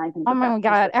impact. And I think, oh my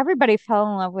God, everybody fell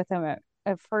in love with him at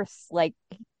first. Like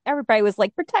everybody was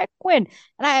like, protect Gwen.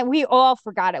 And we all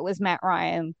forgot it was Matt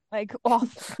Ryan. Like, all.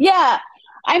 Yeah.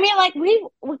 I mean, like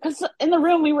because in the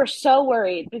room we were so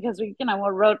worried because we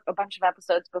wrote a bunch of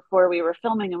episodes before we were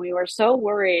filming and we were so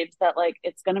worried that like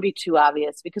it's going to be too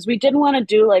obvious because we didn't want to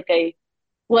do like I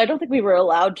don't think we were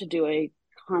allowed to do a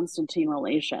Constantine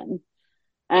relation.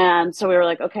 And so we were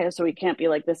like, okay, so we can't be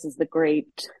like, this is the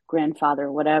great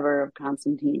grandfather, whatever of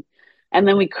Constantine. And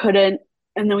then we couldn't,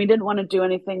 and then we didn't want to do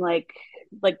anything like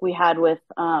we had with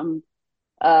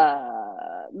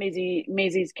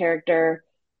Maisie's character,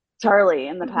 Charlie,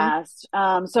 in the past.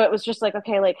 So it was just like,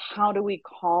 okay, like how do we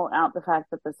call out the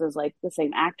fact that this is like the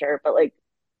same actor? But like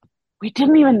we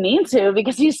didn't even need to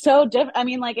because he's so different. I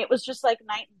mean, like it was just like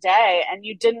night and day, and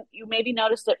you maybe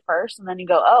noticed it first, and then you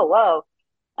go, oh, whoa.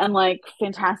 and like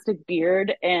fantastic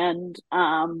beard. And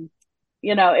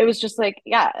it was just like,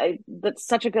 that's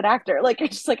such a good actor. Like,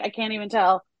 it's just like, I can't even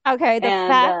tell. Okay, the And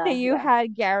fact that you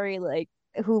had Gary like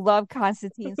who loved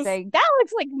Constantine saying that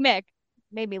looks like Mick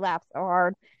made me laugh so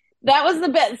hard. that was the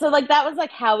bit. So like, that was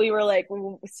like how we were like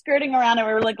skirting around, and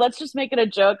we were like, let's just make it a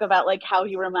joke about like how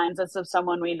he reminds us of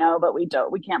someone we know, but we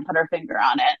can't put our finger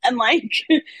on it. And like,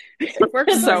 it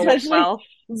works so well.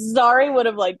 Zari would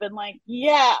have like been like,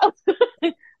 yeah.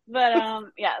 But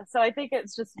so I think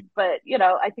it's just, but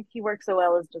I think he works so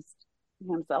well as just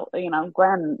himself,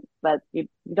 Glenn, that you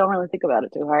don't really think about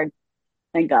it too hard.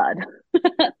 Thank God.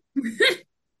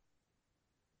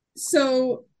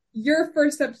 So your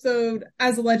first episode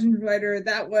as a Legends writer,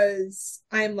 that was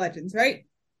I Am Legends, right?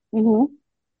 Mm-hmm.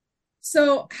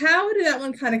 So how did that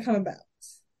one kind of come about?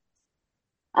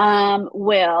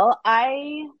 Well,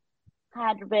 I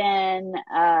had been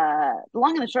the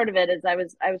long and the short of it is I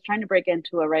was trying to break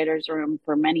into a writer's room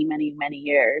for many, many, many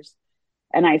years.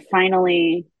 And I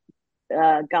finally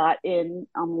got in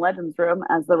on the Legends room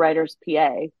as the writer's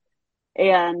PA.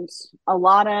 And a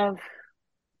lot of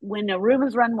when a room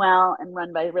is run well and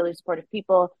run by really supportive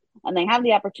people and they have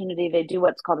the opportunity, they do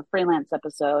what's called a freelance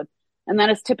episode. And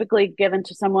that is typically given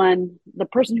to someone, the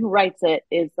person who writes it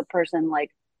is the person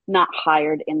like not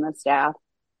hired in the staff.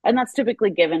 And that's typically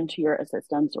given to your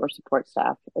assistants or support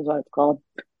staff is what it's called.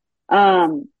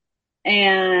 And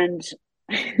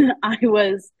I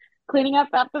was cleaning up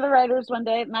after the writers one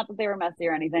day. Not that they were messy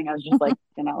or anything. I was just like,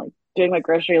 like doing my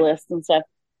grocery lists and stuff.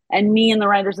 And me and the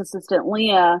writer's assistant,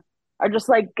 Leah, are just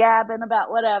like gabbing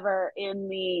about whatever in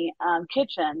the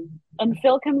kitchen. And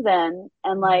Phil comes in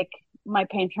and like my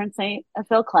patron saint,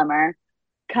 Phil Clemmer,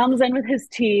 comes in with his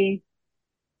tea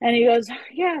and he goes,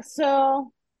 yeah,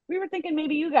 so we were thinking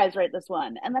maybe you guys write this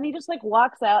one. And then he just like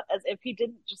walks out as if he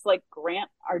didn't just like grant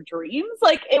our dreams.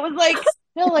 Like it was like,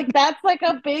 still like, that's like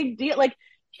a big deal. Like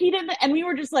he didn't, and we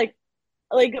were just like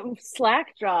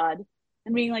slack jawed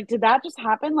and being like, did that just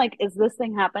happen? Like, is this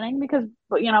thing happening? Because,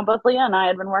 both Leah and I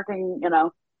had been working,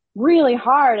 really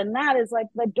hard, and that is like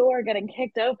the door getting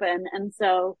kicked open. And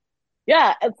so,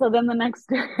 yeah. And so then the next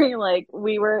day, like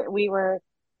we were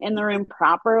in the room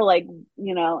proper, like,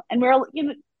 and we're,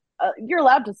 you're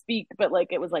allowed to speak, but like,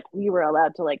 it was like, we were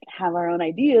allowed to like have our own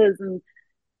ideas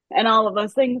and all of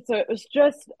those things. So it was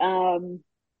just,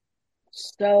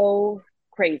 so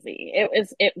crazy.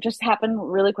 It just happened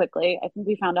really quickly. I think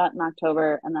we found out in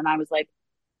October, and then I was like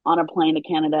on a plane to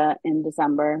Canada in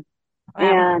December.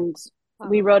 Wow. And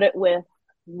we wrote it with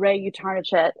Ray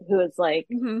Utarnichet, who is like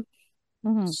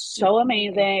so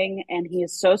amazing, and he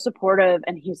is so supportive,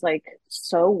 and he's like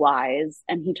so wise,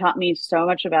 and he taught me so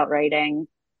much about writing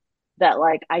that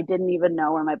like I didn't even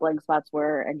know where my blank spots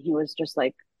were, and he was just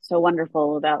like so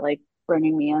wonderful about like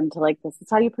bringing me into like, this is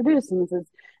how you produce,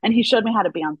 and he showed me how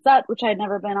to be on set, which I had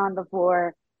never been on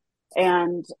before.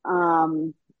 And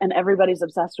everybody's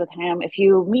obsessed with him. If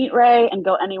you meet Ray and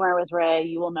go anywhere with Ray,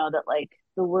 you will know that like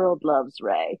the world loves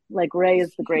Ray. Like Ray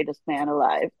is the greatest man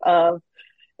alive. So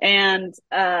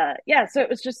it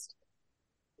was just,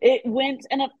 it went,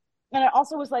 and it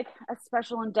also was like a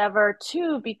special endeavor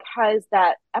too, because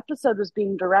that episode was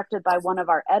being directed by one of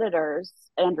our editors,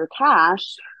 Andrew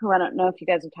Cash, who I don't know if you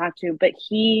guys have talked to, but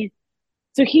he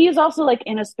is also like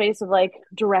in a space of like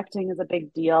directing is a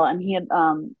big deal. And he had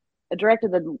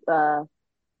directed the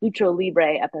Lucho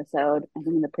Libre episode, I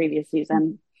think in the previous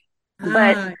season.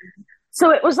 But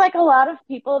so it was like a lot of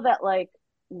people that like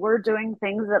were doing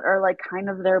things that are like kind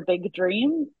of their big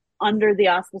dream under the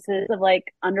auspices of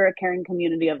like under a caring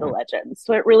community of the Legends.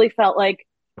 So it really felt like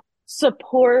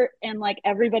support, and like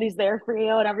everybody's there for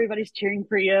you and everybody's cheering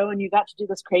for you, and you got to do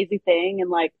this crazy thing, and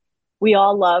like we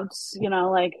all loved,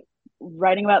 like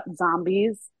writing about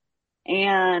zombies.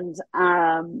 And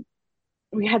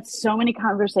we had so many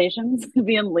conversations,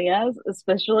 me and Leah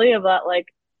especially, about like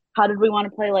how did we want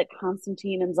to play like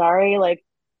Constantine and Zari? Like,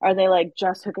 are they like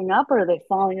just hooking up, or are they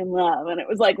falling in love? And it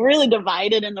was like really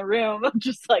divided in the room of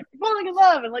just like falling in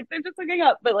love and like they're just hooking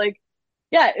up. But like,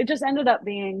 yeah, it just ended up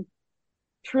being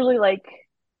truly like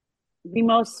the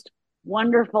most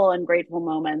wonderful and grateful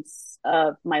moments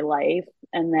of my life.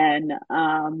 And then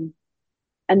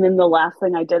the last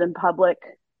thing I did in public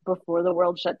before the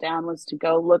world shut down was to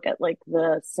go look at like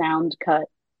the sound cut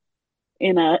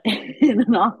in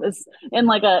an office in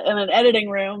an editing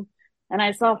room. And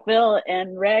I saw Phil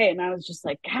and Ray, and I was just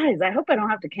like, guys, I hope I don't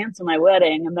have to cancel my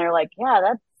wedding. And they're like, yeah,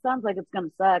 that sounds like it's going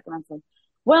to suck. And I was like,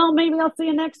 well, maybe I'll see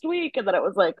you next week. And then it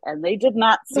was like, and they did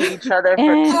not see each other for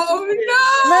oh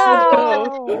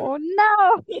no,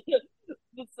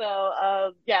 no.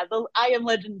 So yeah, the I Am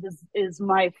Legend is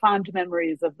my fond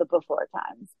memories of the before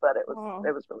times, but it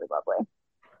was really lovely.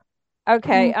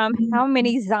 Okay, how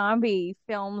many zombie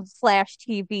films slash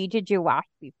TV did you watch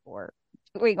before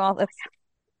doing all this?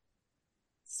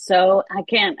 So I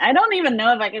don't even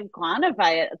know if I can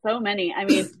quantify it. So many. I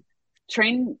mean,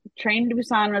 Train to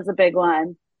Busan was a big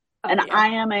one. And yeah. I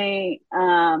am a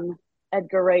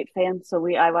Edgar Wright fan, so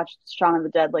I watched Shaun of the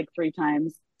Dead like 3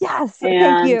 times. Yes, thank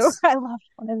And you. I love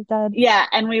Shaun of the Dead. yeah,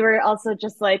 and we were also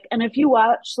just like, and if you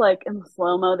watch like in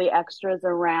slow-mo the extras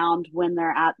around when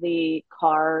they're at the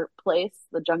car place,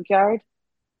 the junkyard,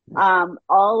 some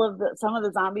of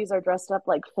the zombies are dressed up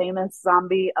like famous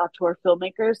zombie auteur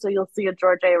filmmakers. So you'll see a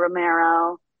George A.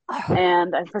 Romero,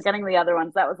 and I'm forgetting the other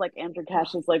ones. That was like Andrew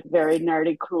Cash's like very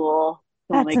nerdy, cool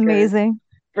filmmaker. That's amazing.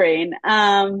 Brain.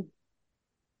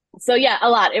 So yeah, a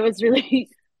lot. It was really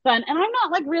fun. And I'm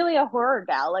not like really a horror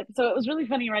gal. Like, so it was really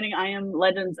funny writing I Am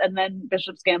Legends and then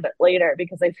Bishop's Gambit later,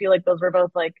 because I feel like those were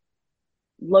both like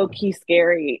low-key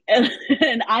scary. And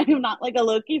I am not like a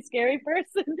low-key scary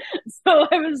person. So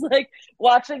I was like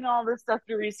watching all this stuff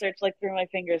to research like through my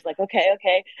fingers, like,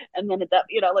 okay. And then at that,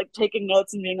 like taking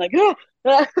notes and being like, oh,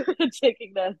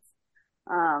 taking notes.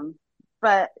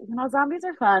 But zombies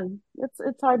are fun.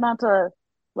 It's hard not to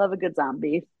love a good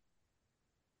zombie.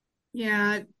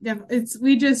 Yeah,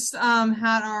 we just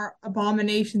had our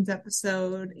Abominations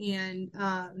episode, and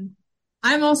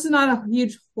I'm also not a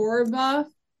huge horror buff.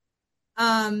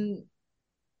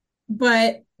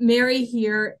 But Mary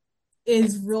here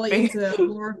is really into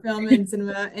horror film and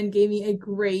cinema, and gave me a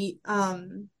great a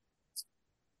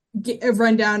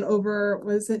rundown over,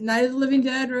 was it Night of the Living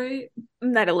Dead, right?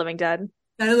 Night of the Living Dead.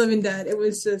 Night of the Living Dead. It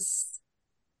was just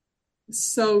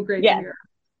so great to hear.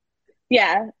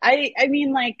 Yeah, I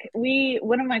mean, like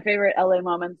one of my favorite LA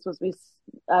moments was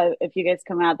if you guys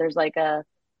come out, there's like a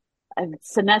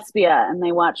Cinespia, and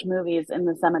they watch movies in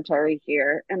the cemetery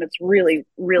here, and it's really,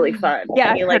 really fun.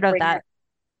 Yeah, I've heard of that.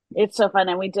 It's so fun,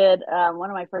 and we did one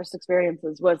of my first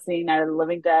experiences was seeing Night of the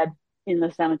Living Dead in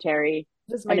the cemetery,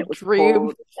 and it was dream.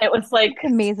 Cold. It was like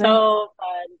amazing, so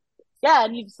fun. Yeah,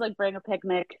 and you just like bring a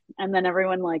picnic, and then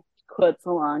everyone like quotes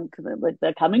along because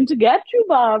they're coming to get you,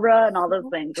 Barbara, and all those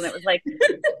things, and it was like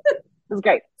it was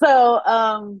great. So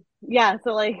yeah,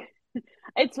 so like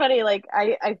it's funny, like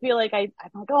I feel like I'm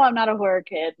like, oh, I'm not a horror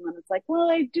kid, and then it's like, well,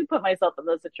 I do put myself in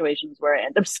those situations where I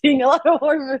end up seeing a lot of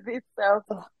horror movies. So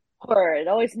horror, it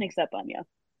always sneaks up on you.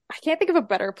 I can't think of a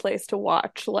better place to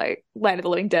watch like Land of the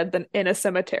Living Dead than in a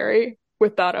cemetery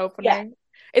with that opening. Yeah.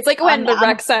 It's like when the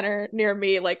rec center near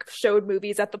me like showed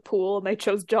movies at the pool and they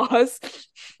chose Jaws.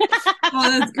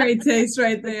 Oh, that's great taste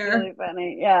right there. That's really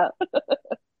funny. Yeah.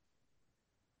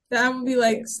 That would be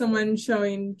like someone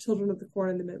showing Children of the Corn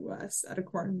in the Midwest at a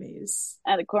corn maze.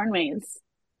 At a corn maze.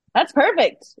 That's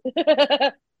perfect.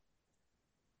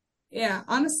 Yeah,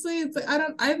 honestly, it's like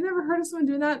I've never heard of someone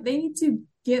doing that. They need to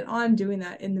get on doing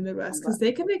that in the Midwest, because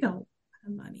they can make a lot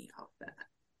of money off that.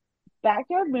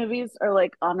 Backyard movies are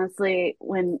like, honestly,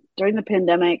 during the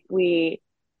pandemic we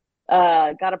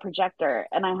got a projector,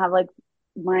 and I have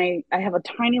a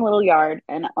tiny little yard,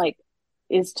 and it like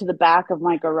is to the back of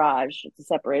my garage. It's a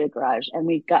separated garage, and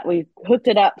we hooked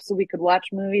it up so we could watch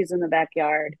movies in the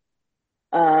backyard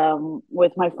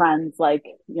with my friends, like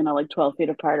 12 feet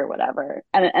apart or whatever,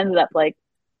 and it ended up like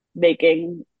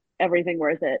making everything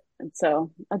worth it. And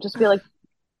so I just feel like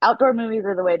outdoor movies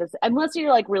are the way to, unless you're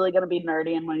like really going to be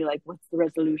nerdy and when you're like, what's the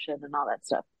resolution and all that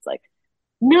stuff. It's like,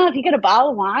 no, if you get a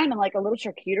bottle of wine and like a little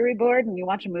charcuterie board and you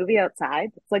watch a movie outside,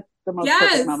 it's like the most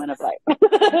perfect moment of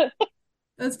life.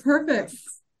 That's perfect.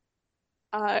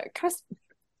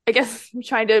 I guess I'm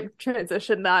trying to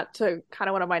transition that to kind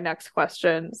of one of my next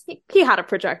questions. He had a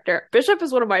projector. Bishop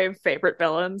is one of my favorite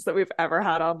villains that we've ever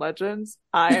had on Legends.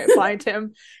 I find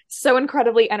him so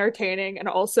incredibly entertaining and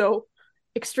also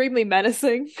extremely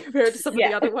menacing compared to some of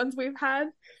the other ones we've had.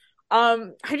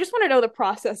 I just want to know the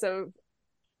process of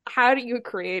how do you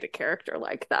create a character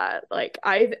like that? Like,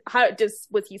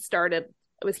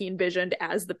 was he envisioned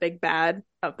as the big bad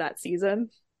of that season?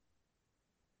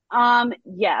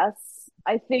 Yes.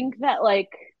 I think that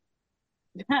like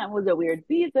that was a weird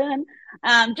season.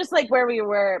 Just like where we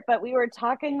were, but we were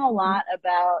talking a lot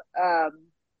about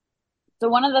so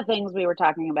one of the things we were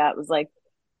talking about was like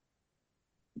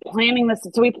planning this.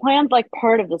 So we planned like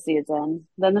part of the season,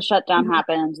 then the shutdown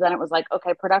happened, then it was like,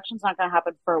 okay, production's not gonna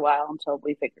happen for a while until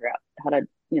we figure out how to,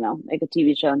 make a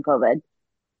TV show in COVID.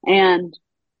 And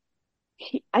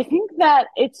I think that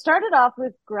it started off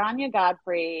with Grania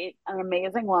Godfrey, an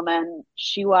amazing woman.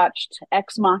 She watched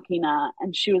Ex Machina,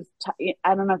 and she was,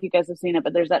 I don't know if you guys have seen it,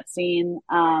 but there's that scene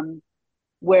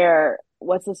where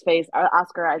what's his face,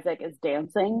 Oscar Isaac is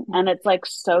dancing, and it's like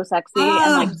so sexy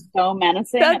and like so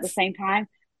menacing at the same time.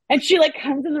 And she like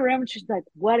comes in the room and she's like,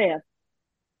 "What if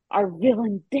our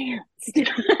villain danced?"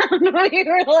 We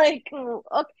were like,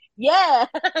 okay, yeah.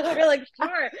 We were like,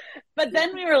 sure. But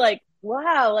then we were like,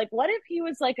 wow, like what if he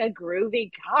was like a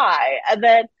groovy guy? And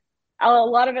then a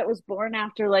lot of it was born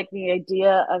after like the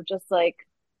idea of just like,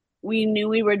 we knew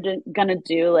we were gonna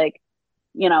do like,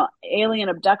 you know, alien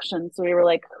abduction. So we were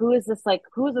like, who is this? Like,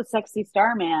 who is a sexy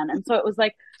starman? And so it was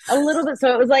like a little bit,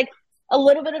 so it was like a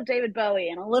little bit of David Bowie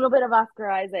and a little bit of Oscar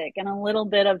Isaac and a little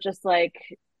bit of just like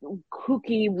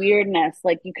kooky weirdness.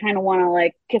 Like you kind of want to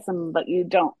like kiss him, but you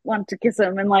don't want to kiss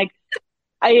him. And like,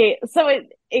 so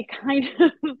it kind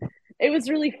of, it was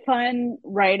really fun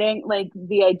writing. Like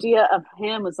the idea of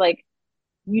him was like,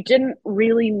 you didn't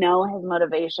really know his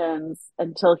motivations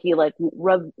until he like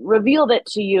revealed it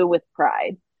to you with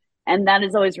pride. And that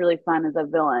is always really fun as a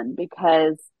villain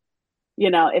because,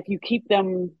 you know, if you keep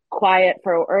them quiet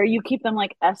or you keep them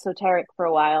like esoteric for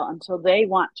a while until they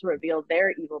want to reveal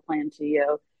their evil plan to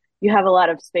you, you have a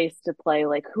lot of space to play.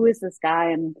 Like, who is this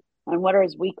guy and what are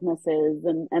his weaknesses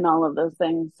and all of those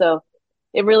things. So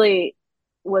it really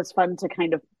was fun to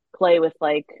kind of play with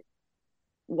like,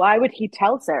 why would he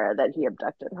tell Sarah that he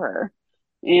abducted her?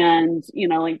 And, you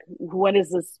know, like, what is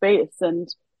this space and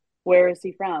where is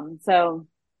he from? So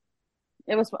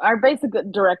it was, our basic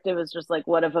directive is just like,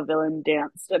 what if a villain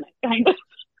danced and it kind of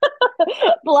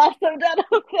blossomed out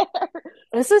of there.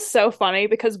 This is so funny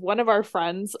because one of our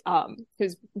friends,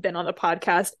 who's been on the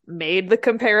podcast, made the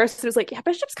comparison. It's like, yeah,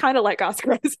 Bishop's kind of like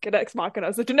Oscar Isaac and Ex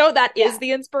Machina. So to know that is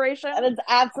the inspiration. That is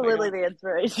absolutely the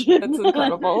inspiration. That's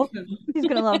incredible. He's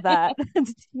gonna love that.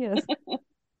 Yes.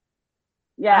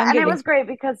 Yeah, and it was great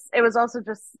because it was also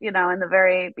just, you know, in the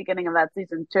very beginning of that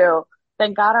season too.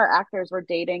 Thank God our actors were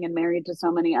dating and married to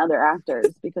so many other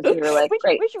actors because we were like,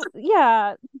 great.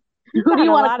 Yeah. Who do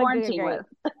you want to quarantine with?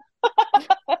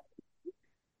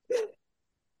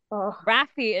 Oh.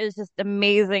 Raffi is just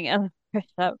amazing and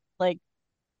Bishop, like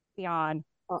beyond.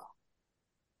 Oh.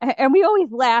 And we always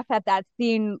laugh at that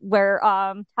scene where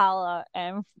Tala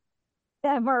and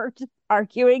them are just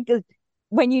arguing because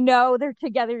when you know they're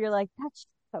together, you're like, that's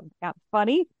so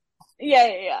funny.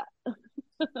 Yeah.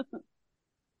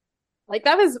 Like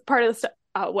that was part of the stuff.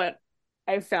 What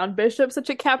I found Bishop such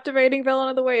a captivating villain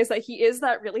in the way is that he is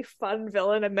that really fun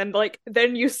villain, and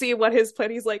then you see what his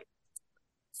plan. He's like,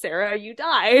 Sarah, you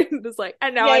died. It's like,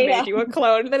 and now I made you a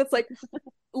clone. And then it's like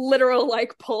literal,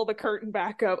 like pull the curtain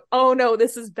back up. Oh no,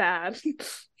 this is bad.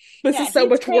 This is so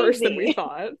much worse than we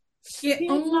thought. It's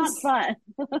not fun.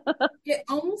 It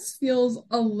almost feels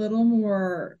a little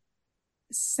more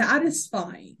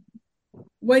satisfying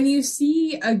when you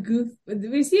see a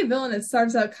villain that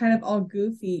starts out kind of all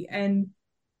goofy. And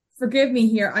forgive me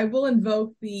here, I will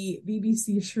invoke the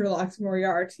BBC Sherlock's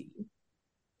Moriarty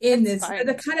in this,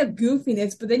 the kind of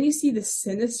goofiness, but then you see the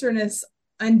sinisterness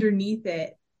underneath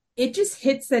it. It just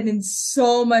hits that in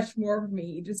so much more for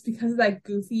me, just because of that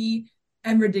goofy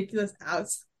and ridiculous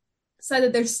outside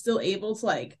that they're still able to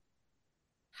like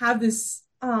have this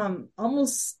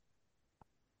almost,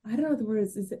 I don't know what the word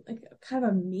is it like kind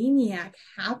of a maniac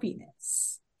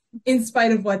happiness in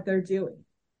spite of what they're doing?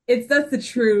 That's the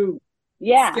true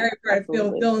scary part. I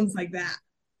feel villains like that.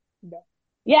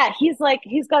 Yeah, he's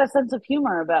got a sense of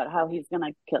humor about how he's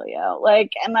gonna kill you.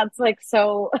 Like, and that's like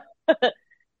so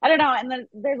I don't know. And then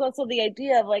there's also the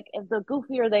idea of like, if the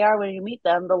goofier they are when you meet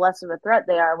them, the less of a threat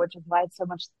they are, which is why it's so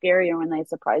much scarier when they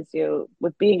surprise you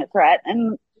with being a threat.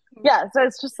 And yeah, so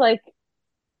it's just like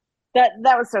that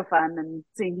was so fun, and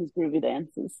seeing his groovy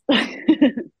dances.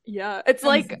 Yeah, it's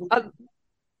like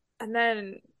and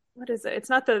then what is it? It's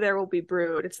not the There Will Be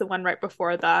Brood. It's the one right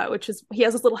before that, which is he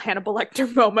has this little Hannibal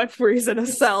Lecter moment where he's in a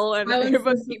cell and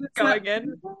everyone keeps going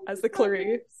in as the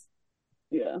Clarice.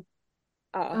 Yeah.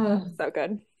 So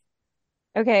good.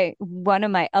 Okay, one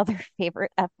of my other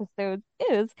favorite episodes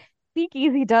is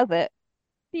Speakeasy Does It,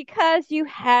 because you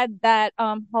had that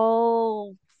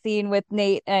whole scene with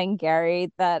Nate and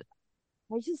Gary that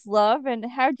I just love. And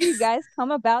how do you guys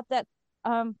come about that?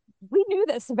 We knew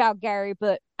this about Gary,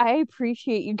 but I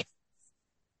appreciate you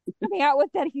coming out with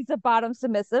that he's a bottom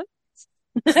submissive.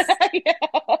 Things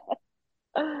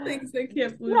I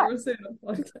can't believe we're saying on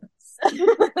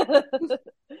podcast.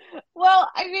 Well,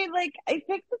 I mean, like, I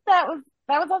think that was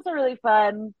also really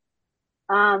fun.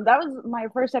 That was my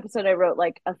first episode I wrote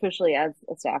like officially as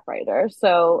a staff writer.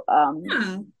 So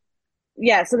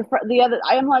yeah, so the other,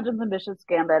 I Am Legends and Bishop's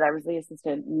Gambit, I was the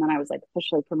assistant, and then I was like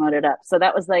officially promoted up. So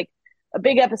that was like a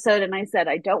big episode, and I said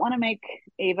I don't want to make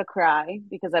Ava cry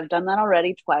because I've done that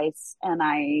already twice, and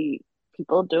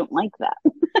people don't like that.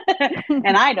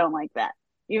 And I don't like that.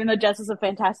 Even though Jess is a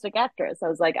fantastic actress, I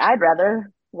was like, I'd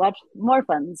rather watch more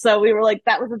fun. So we were like,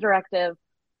 that was a directive.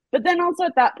 But then also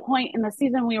at that point in the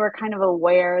season, we were kind of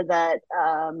aware that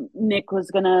Nick was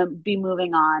going to be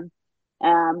moving on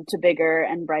to bigger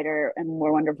and brighter and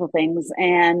more wonderful things.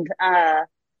 And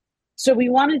so we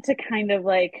wanted to kind of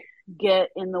like get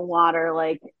in the water,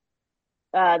 like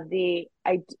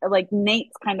like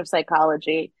Nate's kind of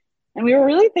psychology. And we were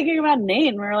really thinking about Nate,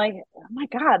 and we were like, oh my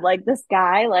God, like this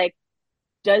guy, like,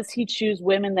 does he choose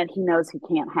women that he knows he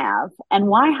can't have? And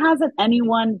why hasn't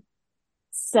anyone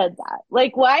said that?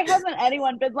 Like, why hasn't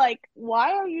anyone been like,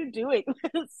 why are you doing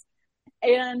this?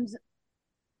 And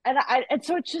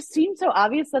so it just seemed so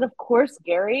obvious that of course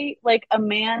Gary, like a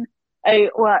man, a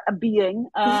being,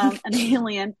 an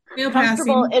alien,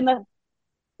 comfortable in the,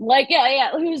 like,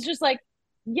 yeah, who's just like,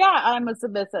 yeah, I'm a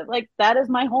submissive. Like, that is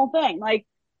my whole thing. Like,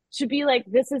 to be like,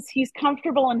 he's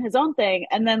comfortable in his own thing.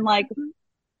 And then like,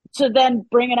 to then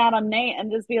bring it out on Nate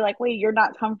and just be like, wait, you're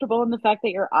not comfortable in the fact that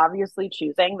you're obviously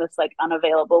choosing this like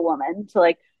unavailable woman to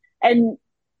like, and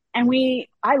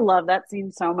I love that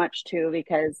scene so much too,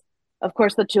 because of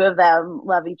course the two of them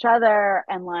love each other,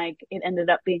 and like it ended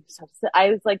up being so, I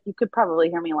was like, you could probably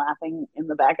hear me laughing in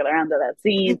the back of the round of that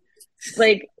scene.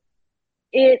 Like,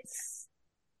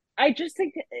 I just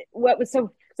think what was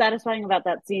so satisfying about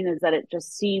that scene is that it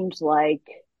just seemed like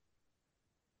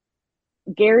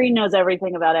Gary knows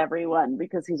everything about everyone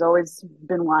because he's always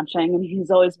been watching and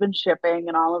he's always been shipping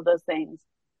and all of those things.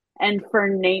 And for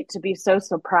Nate to be so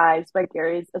surprised by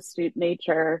Gary's astute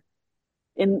nature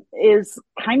is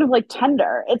kind of like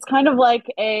tender. It's kind of like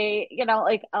a,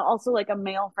 like also like a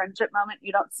male friendship moment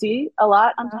you don't see a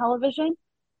lot on television.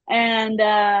 And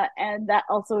that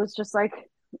also is just like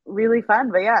really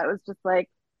fun. But yeah, it was just like,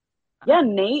 yeah,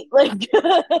 Nate, like,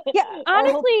 yeah,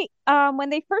 honestly, when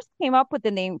they first came up with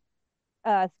the name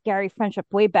Gary Friendship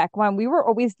way back when, we were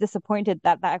always disappointed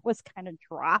that was kind of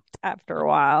dropped after a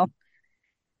while.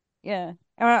 Yeah,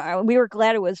 we were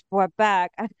glad it was brought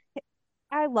back.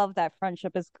 I love that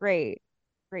friendship. It's great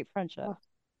friendship.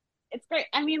 It's great.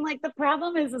 I mean, like, the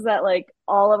problem is that like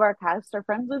all of our cast are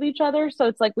friends with each other, so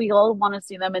it's like we all want to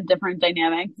see them in different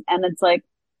dynamics, and it's like,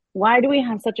 why do we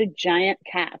have such a giant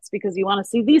cast? Because you want to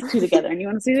see these two together, and you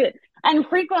want to see it. And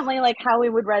frequently, like, how we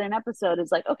would write an episode is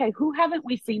like, okay, who haven't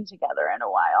we seen together in a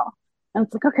while? And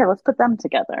it's like, okay, let's put them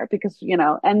together because,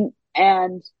 and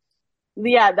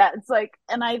yeah, that's like,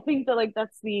 and I think that like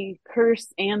that's the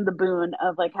curse and the boon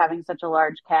of like having such a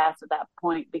large cast at that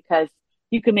point, because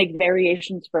you can make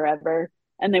variations forever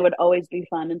and they would always be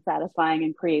fun and satisfying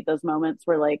and create those moments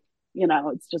where like,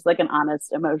 it's just like an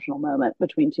honest emotional moment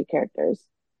between two characters.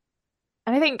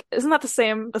 And I think, isn't that the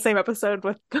same episode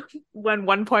with when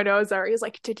 1.0 Zari is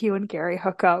like, did you and Gary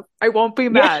hook up? I won't be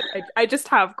mad. Yeah. I just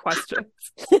have questions.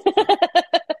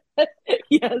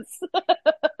 Yes.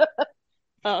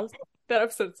 Oh, that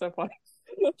episode's so funny.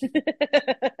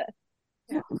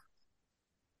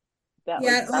 That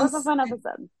was a fun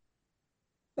episode.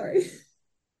 Sorry.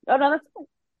 Oh no, that's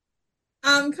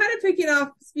fine. Kind of picking off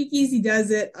Speakeasy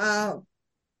Does It.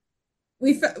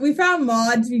 We found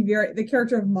Maud to be the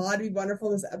character of Maud to be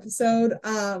wonderful this episode.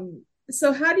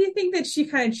 So how do you think that she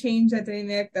kind of changed that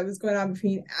dynamic that was going on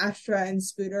between Astra and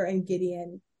Spooner and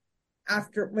Gideon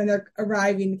when they're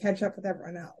arriving to catch up with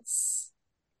everyone else?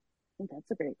 I think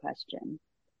that's a great question.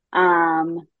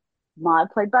 Maud,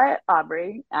 played by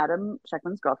Aubrey, Adam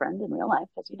Sheckman's girlfriend in real life,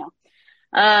 as you know,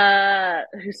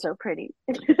 who's so pretty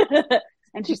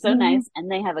and she's so nice, and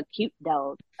they have a cute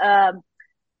dog.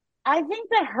 I think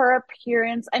that her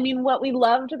appearance, I mean, what we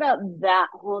loved about that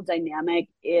whole dynamic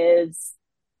is,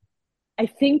 I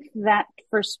think that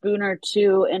for Spooner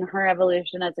too, in her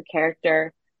evolution as a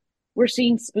character, we're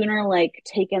seeing Spooner like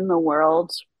take in the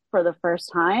world for the first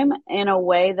time in a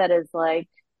way that is like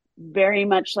very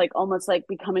much like almost like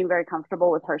becoming very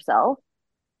comfortable with herself.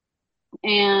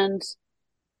 And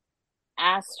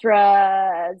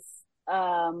Astra's,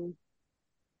 and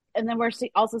then we're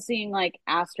also seeing like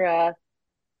Astra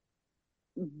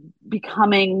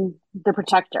becoming the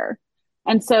protector.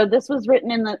 And so this was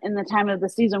written in the time of the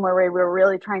season where we were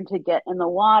really trying to get in the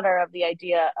water of the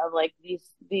idea of like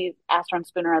these Astra and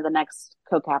Spooner are the next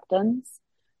co-captains,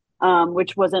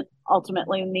 which wasn't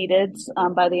ultimately needed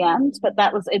by the end, but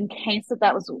that was in case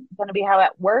that was going to be how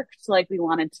it worked. So, like, we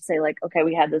wanted to say like, okay,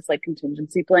 we had this like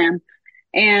contingency plan,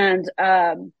 and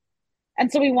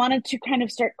so we wanted to kind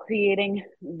of start creating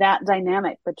that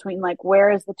dynamic between like, where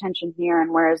is the tension here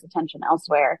and where is the tension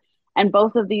elsewhere? And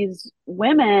both of these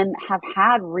women have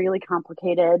had really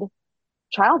complicated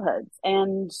childhoods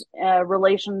and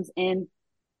relations in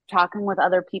talking with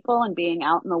other people and being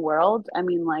out in the world. I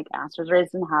mean, like Aster's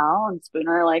raised in hell and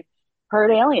Spooner like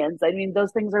heard aliens. I mean,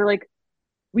 those things are like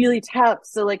really tough.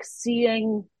 So like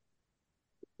seeing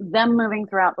them moving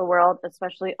throughout the world,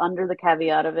 especially under the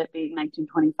caveat of it being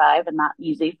 1925 and not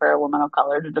easy for a woman of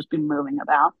color to just be moving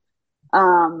about.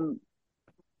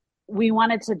 We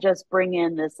wanted to just bring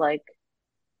in this like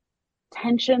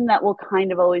tension that will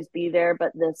kind of always be there,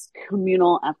 but this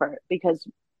communal effort, because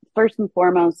first and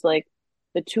foremost, like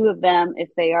the two of them, if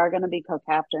they are going to be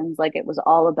co-captains, like it was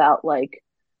all about like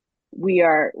we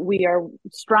are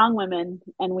strong women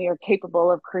and we are capable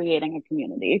of creating a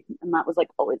community, and that was like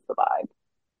always the vibe.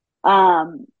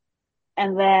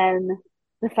 And then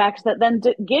the fact that then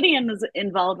Gideon was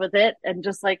involved with it and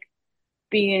just like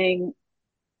being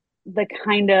the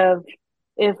kind of,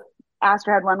 if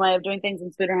Aster had one way of doing things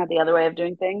and Spooner had the other way of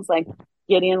doing things, like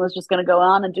Gideon was just going to go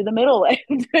on and do the middle way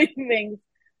of doing things.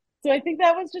 So I think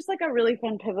that was just like a really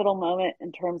fun pivotal moment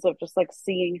in terms of just like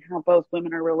seeing how both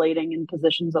women are relating in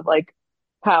positions of like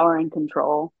power and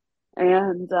control.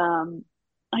 And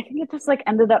I think it just like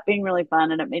ended up being really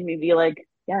fun, and it made me be like,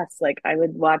 yes, like I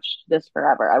would watch this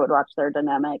forever. I would watch their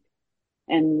dynamic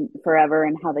and forever,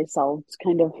 and how they solved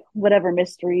kind of whatever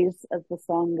mysteries as the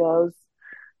song goes.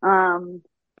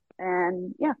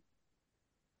 And yeah.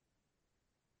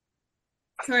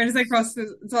 Sorry, I just like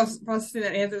processing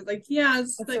that answer. Like, yeah,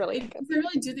 it's That's like really I good.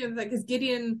 really do think of that because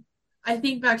Gideon, I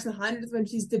think back to the hundreds when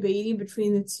she's debating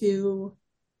between the two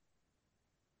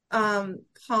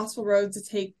possible roads to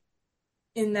take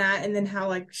in that, and then how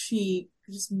like she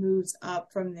just moves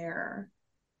up from there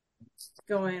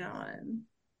going on.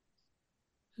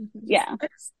 Yeah.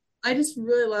 I just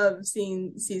really love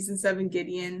seeing season 7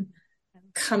 Gideon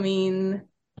coming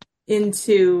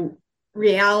into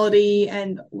reality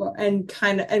and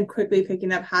kind of and quickly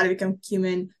picking up how to become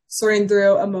human, sorting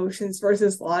through emotions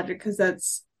versus logic, because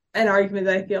that's an argument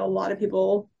that I feel a lot of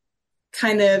people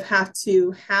kind of have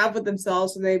to have with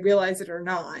themselves whether they realize it or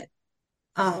not,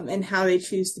 and how they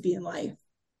choose to be in life.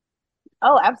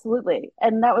 Oh, absolutely.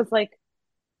 And that was like,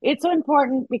 it's so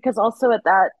important because also at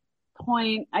that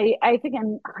point, I think,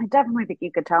 and I definitely think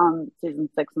you could tell in season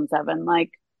 6 and 7,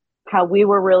 like how we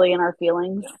were really in our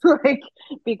feelings, like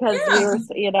because we were,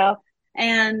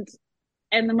 and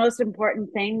the most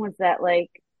important thing was that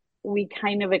like we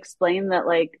kind of explained that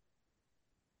like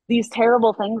these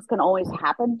terrible things can always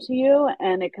happen to you,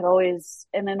 and it could always,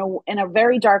 and in a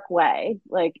very dark way,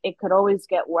 like it could always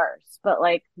get worse, but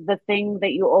like the thing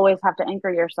that you always have to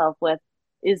anchor yourself with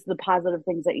is the positive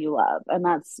things that you love, and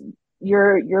that's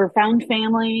your found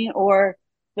family, or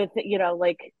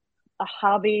like a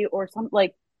hobby or something.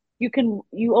 Like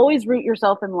you always root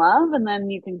yourself in love, and then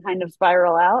you can kind of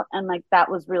spiral out, and like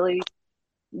that was really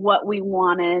what we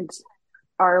wanted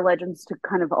our legends to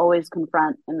kind of always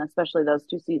confront, and especially those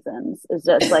 2 seasons, is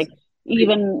just like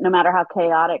even no matter how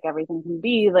chaotic everything can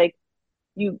be, like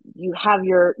you have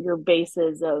your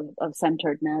bases of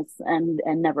centeredness, and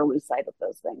never lose sight of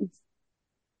those things.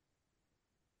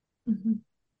 Mm-hmm.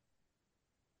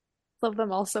 Love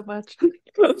them all so much.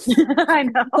 I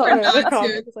know.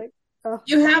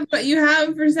 You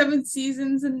have for 7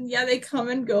 seasons, and yeah, they come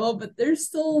and go, but they're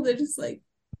just like,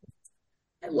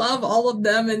 I love all of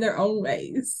them in their own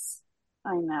ways.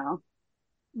 I know.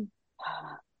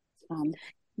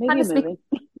 Maybe a movie.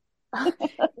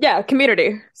 Yeah,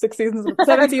 Community. 6 seasons,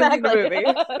 7 seasons of the movie.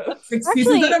 6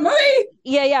 seasons of a movie.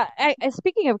 Yeah.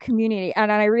 Speaking of Community,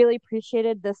 and I really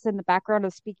appreciated this in the background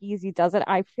of Speakeasy Does It.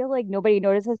 I feel like nobody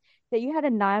notices that you had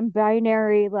a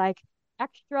non-binary like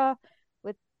extra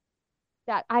with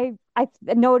that. I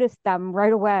noticed them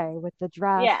right away with the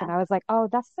dress, and I was like, oh,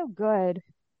 that's so good.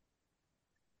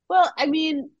 Well, I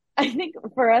mean, I think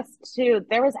for us too,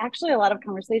 there was actually a lot of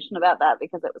conversation about that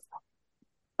because it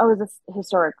was this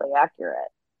historically accurate?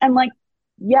 And like,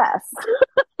 yes,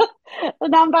 the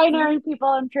non-binary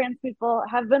people and trans people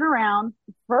have been around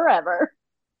forever.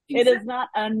 Exactly. It is not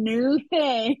a new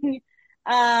thing.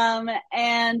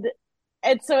 And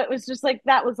so it was just like,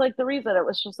 that was like the reason. It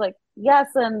was just like, yes,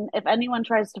 and if anyone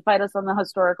tries to fight us on the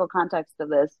historical context of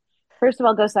this, first of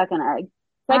all, go suck an egg.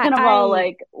 Second of all,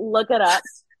 like, look it up.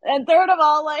 And third of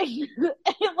all, like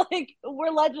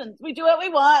we're legends. We do what we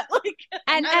want. Like,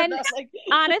 and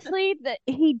honestly,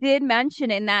 he did mention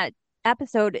in that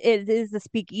episode, it is the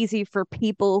speakeasy for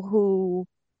people who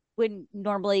wouldn't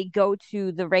normally go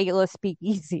to the regular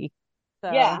speakeasy.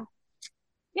 So. Yeah.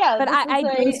 But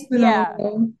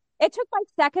it took my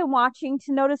second watching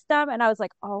to notice them, and I was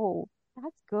like, oh,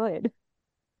 that's good.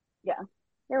 Yeah,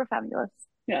 they were fabulous.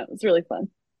 Yeah, it was really fun.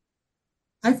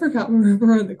 I forgot we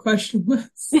were on the question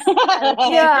list.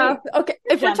 Yeah. Okay.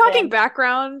 If we're Jump talking in.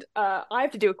 background, I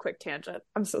have to do a quick tangent.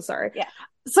 I'm so sorry. Yeah.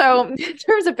 So, in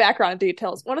terms of background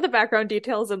details, one of the background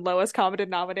details in lowest common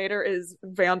denominator is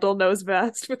Vandal knows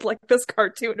best with like this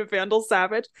cartoon of Vandal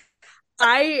Savage.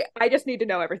 I just need to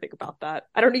know everything about that.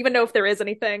 I don't even know if there is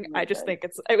anything. I just think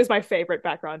it was my favorite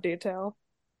background detail.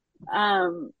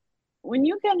 When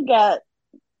you can get,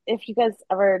 if you guys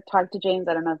ever talk to James,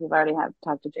 I don't know if you've already have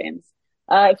talked to James.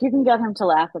 If you can get him to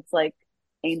laugh, it's like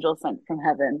angel sent from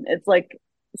heaven. It's like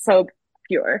so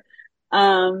pure.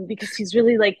 Because he's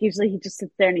really like, usually he just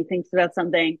sits there and he thinks about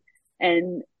something,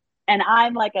 and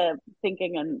I'm like a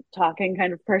thinking and talking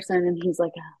kind of person, and he's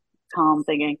like calm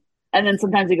thinking. And then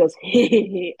sometimes he goes,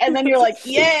 hey, and then you're like,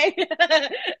 yay.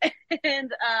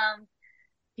 And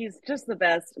he's just the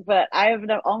best. But I have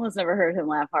almost never heard him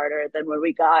laugh harder than when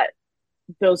we got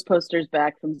those posters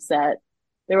back from set.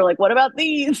 They were like, what about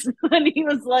these? And he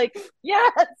was like,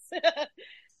 yes.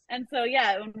 And so,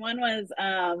 yeah, one was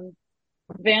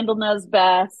Vandal Knows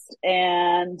Best,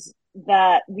 and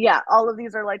that, yeah, all of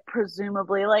these are like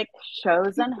presumably like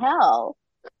shows in hell.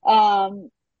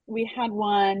 We had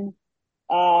one,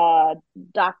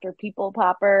 Dr. People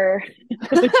Popper,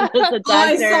 which was a doctor.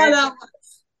 I saw that one.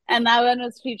 And that one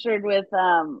was featured with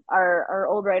our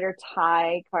old writer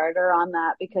Ty Carter on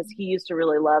that, because he used to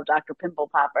really love Dr. Pimple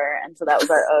Popper, and so that was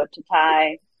our ode to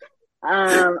Ty.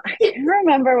 I can't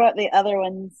remember what the other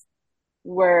ones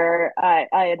were.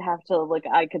 I'd have to look.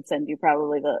 I could send you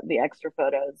probably the extra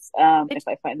photos if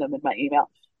I find them in my email.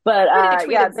 But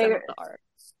yeah, they were.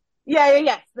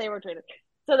 Yes, they were tweeted.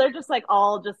 So they're just like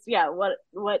all just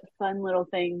what fun little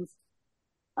things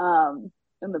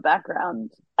in the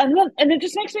background. And it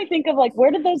just makes me think of like, where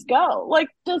did those go? Like,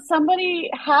 does somebody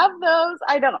have those?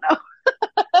 I don't know.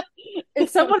 If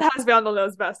someone has Vandal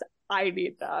Knows Best, I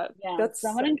need that. Yeah, that's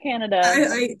someone in Canada.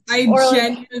 I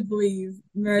genuinely believe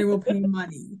Mary will pay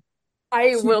money.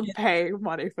 I will pay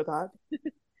money for that.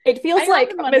 It feels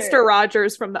like Mr.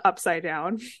 Rogers from the Upside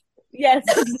Down. Yes,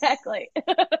 exactly.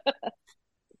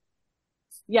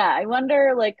 Yeah, I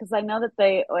wonder, like, because I know that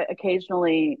they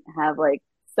occasionally have like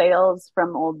sales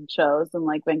from old shows, and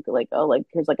like oh, like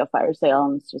here's like a fire sale,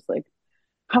 and it's just like,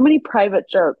 how many private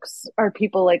jokes are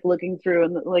people like looking through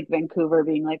in like Vancouver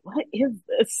being like, what is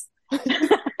this?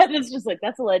 And it's just like,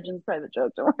 that's a Legends private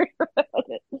joke, don't worry about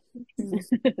it.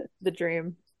 The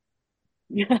dream.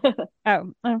 Yeah.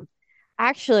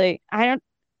 Actually,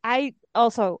 I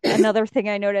also, another thing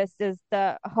I noticed is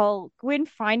the whole Gwen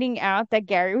finding out that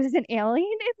Gary was an alien.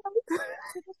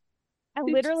 I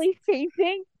literally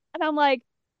fainting, and I'm like,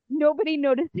 nobody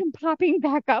noticed him popping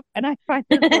back up, and I find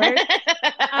this weird.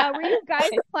 Were you guys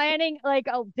planning like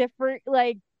a different,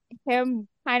 like him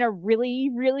kind of really,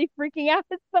 really freaking out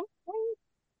at some point?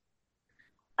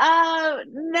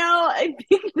 No, I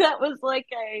think that was like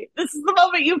this is the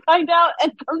moment you find out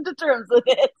and come to terms with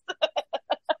it.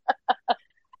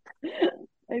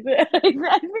 I think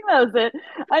that was it.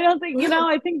 I don't think,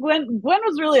 I think Gwen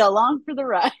was really along for the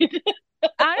ride.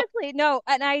 Honestly, no.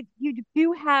 And you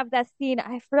do have that scene.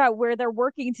 I forgot where they're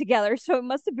working together, so it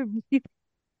must have been really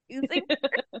confusing.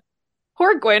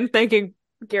 Poor Gwen thinking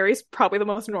Gary's probably the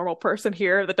most normal person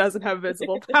here that doesn't have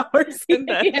visible powers.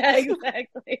 Yeah,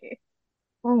 exactly.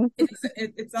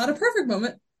 It's not a perfect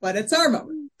moment, but it's our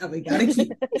moment, and we gotta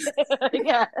keep it.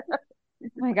 Yeah. Oh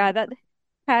my God, that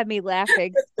had me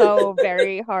laughing so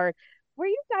very hard. Were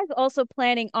you guys also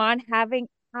planning on having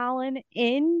Alan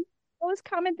in lowest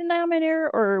common denominator,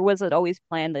 or was it always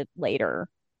planned later?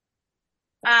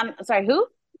 Sorry, who?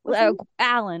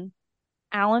 Alan.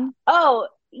 Alan? Oh,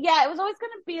 yeah, it was always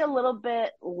going to be a little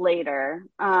bit later,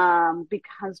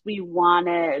 because we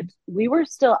were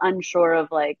still unsure of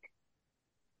like,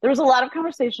 there was a lot of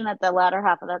conversation at the latter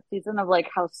half of that season of like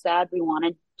how sad we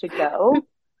wanted to go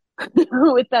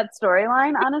with that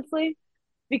storyline, honestly,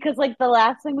 because like the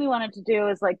last thing we wanted to do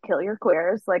is like kill your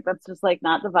queers. Like that's just like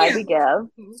not the vibe we give.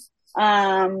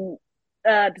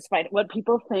 Despite what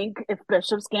people think, if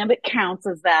Bishop's Gambit counts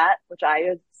as that, which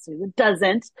I assume it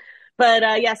doesn't.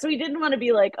 But yeah, so we didn't want to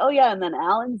be like, oh yeah, and then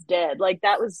Alan's dead. Like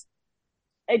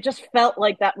it just felt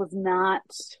like that was not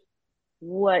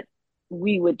what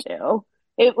we would do.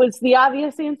 It was the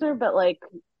obvious answer, but like,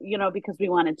 because we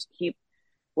wanted to keep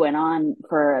Gwen on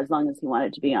for as long as he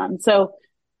wanted to be on. So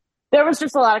there was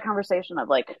just a lot of conversation of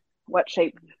like, what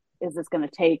shape is this going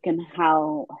to take, and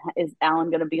how is Alan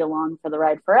going to be along for the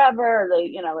ride forever?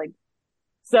 Or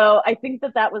so I think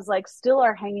that was like still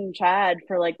our hanging chad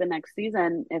for like the next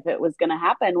season, if it was going to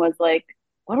happen, was like,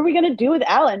 what are we going to do with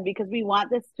Alan? Because we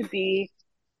want this to be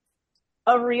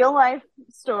a real life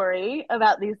story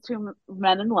about these two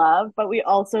men in love, but we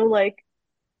also like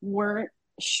weren't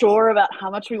sure about how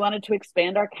much we wanted to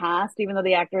expand our cast, even though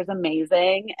the actor is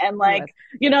amazing. And like,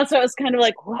 so it was kind of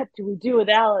like, what do we do with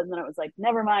Alan? And then it was like,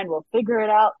 never mind, we'll figure it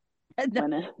out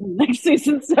when next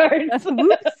season starts.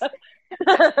 Whoops.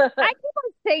 I keep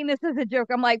on saying this as a joke.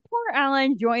 I'm like, poor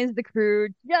Alan joins the crew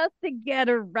just to get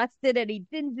arrested, and he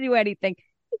didn't do anything.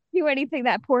 He didn't do anything,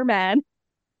 that poor man.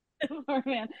 Poor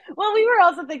man. Well, we were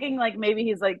also thinking like maybe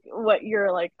he's like what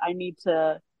you're like, I need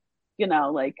to,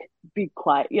 like be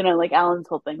quiet. Like Alan's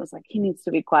whole thing was like he needs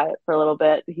to be quiet for a little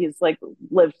bit. He's like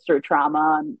lived through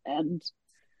trauma and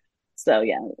so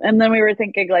yeah. And then we were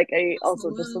thinking like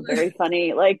also just a very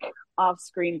funny like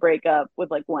off-screen breakup with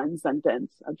like one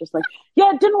sentence of just like,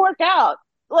 yeah, it didn't work out.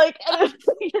 Like and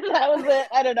that was it.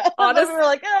 I don't know. Honestly, we were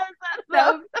like, oh,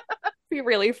 that would be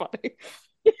really funny.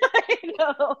 I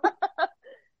know.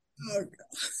 Oh god.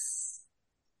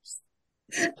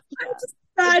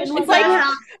 It's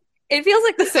like it feels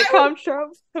like the sitcom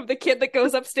trope of the kid that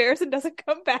goes upstairs and doesn't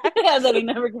come back. Yeah, that he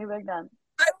never came back down.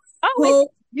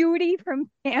 It's Judy from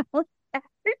Family.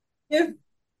 If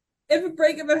a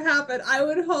breakup had happened, I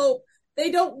would hope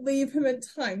they don't leave him in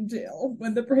time jail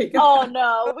when the breakup happened.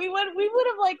 No, we would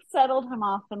have like settled him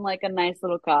off in like a nice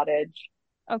little cottage.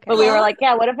 Okay, but we were like,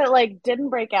 yeah, what if it like didn't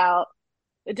break out?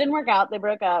 It didn't work out. They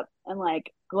broke up, and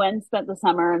like Gwen spent the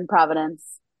summer in Providence,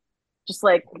 just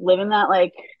like living that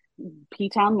like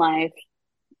P-town life.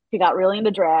 He got really into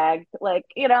drag, like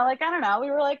like I don't know. We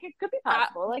were like, it could be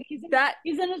possible. Like he's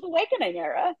in his awakening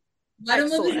era. Let him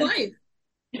live his life.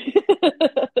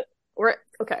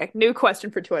 Okay. New question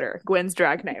for Twitter. Gwen's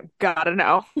drag name. Gotta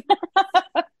know.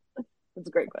 That's a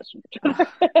great question.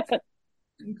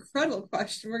 Incredible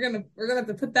question. We're gonna have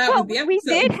to put that with the episode. We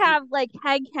did have like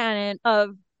headcanon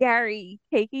of Gary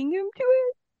taking him to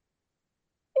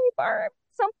a bar at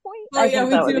some point. Oh yeah, we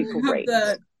do have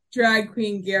the drag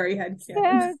queen Gary headcanon.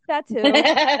 Yeah, that too.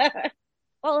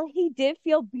 Well, he did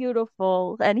feel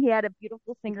beautiful, and he had a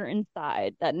beautiful singer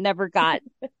inside that never got.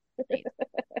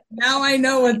 Now I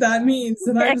know what that means,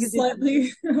 and I'm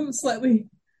slightly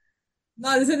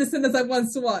not as innocent as I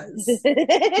once was.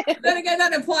 Then again,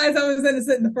 that implies I was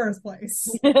innocent in the first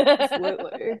place.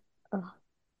 Absolutely.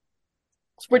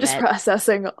 We're just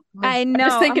processing. I know. I'm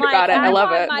just thinking about it. I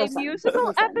love it. My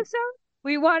musical episode.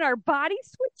 We want our body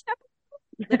switch episode.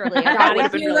 Literally, that would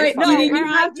have been really funny.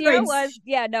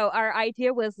 Our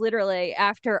idea was literally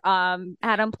after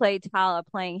Adam played Tala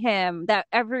playing him that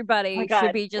everybody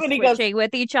should be just switching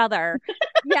with each other.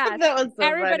 Yes, that was so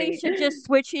everybody should just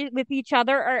switch with each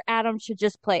other, or Adam should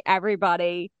just play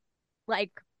everybody. Like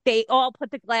they all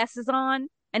put the glasses on,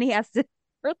 and he has to.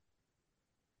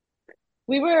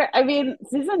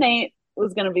 Season 8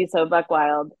 was going to be so buck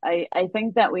wild. I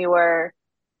think that we were.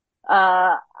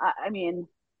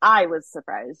 I was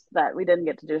surprised that we didn't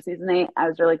get to do season 8. I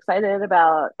was really excited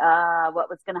about what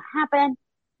was going to happen.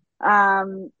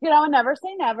 And never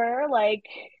say never. Like,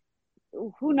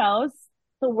 who knows?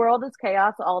 The world is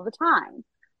chaos all the time.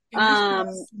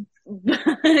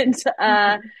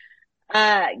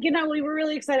 We were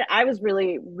really excited. I was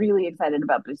really, really excited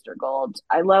about Booster Gold.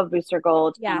 I love Booster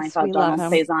Gold. Yes, and I thought Donald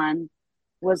Faison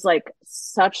was like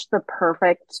such the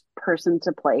perfect person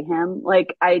to play him.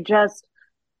 Like,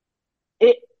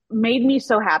 it made me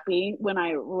so happy when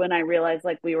I realized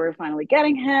like we were finally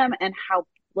getting him, and how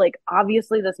like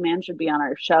obviously this man should be on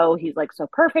our show. He's like so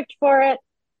perfect for it.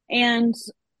 And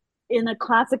in a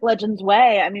classic Legends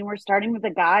way, I mean, we're starting with a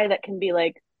guy that can be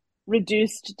like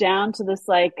reduced down to this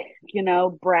like,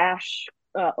 brash,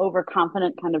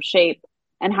 overconfident kind of shape,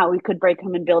 and how we could break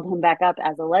him and build him back up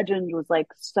as a legend was like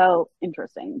so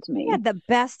interesting to me. Yeah, the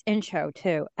best intro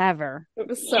too ever. It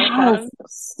was so fun.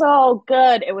 So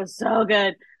good. It was so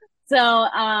good. So,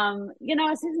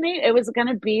 season 8, it was going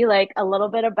to be like a little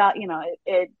bit about,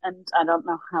 it, and I don't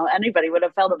know how anybody would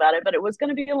have felt about it, but it was going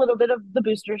to be a little bit of the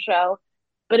Booster show,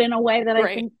 but in a way that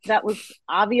I think that was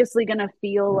obviously going to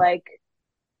feel like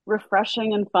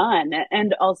refreshing and fun.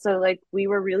 And also like we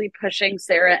were really pushing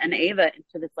Sarah and Ava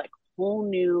into this like whole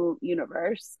new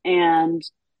universe, and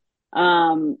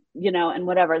and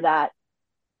whatever that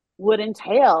would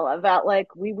entail about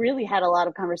like we really had a lot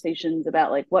of conversations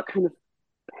about like what kind of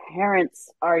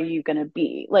parents are you going to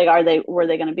be, like were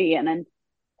they going to be, and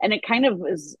it kind of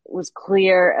was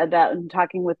clear about in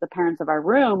talking with the parents of our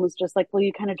room was just like, well,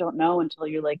 you kind of don't know until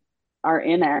you like are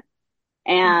in it,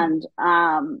 and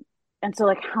and so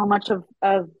like how much of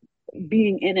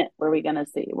being in it were we going to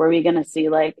see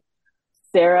like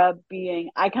Sarah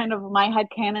being, my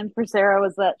headcanon for Sarah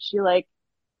was that she like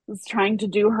was trying to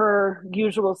do her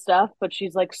usual stuff, but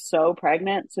she's like so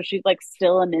pregnant. So she's like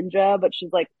still a ninja, but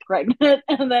she's like pregnant.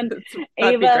 And then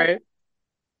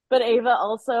But Ava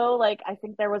also, like, I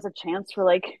think there was a chance for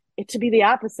like it to be the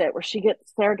opposite, where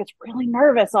Sarah gets really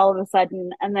nervous all of a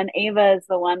sudden, and then Ava is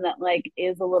the one that like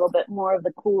is a little bit more of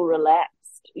the cool,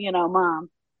 relaxed, mom.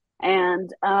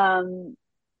 And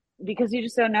because you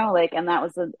just don't know, like, and that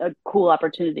was a cool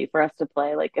opportunity for us to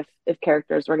play, like, if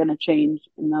characters were going to change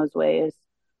in those ways.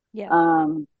 Yeah.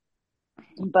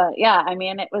 But yeah, I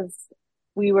mean, I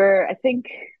think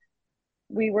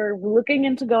we were looking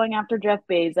into going after Jeff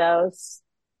Bezos.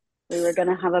 We were going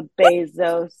to have a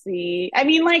Bezos-y. I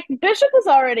mean, like, Bishop was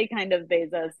already kind of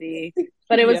Bezos-y,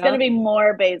 but it was going to be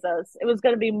more Bezos. It was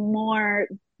going to be more,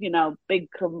 big,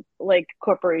 like,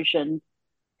 corporation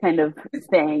kind of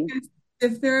thing.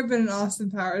 If there had been an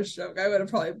Austin Powers joke, I would have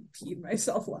probably peed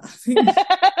myself laughing.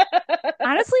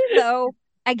 Honestly, though,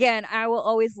 again, I will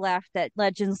always laugh that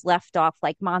Legends left off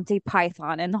like Monty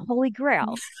Python and the Holy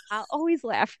Grail. I'll always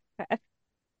laugh at that.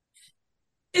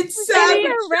 It's sad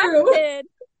but true.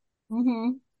 Mm-hmm.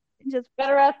 Just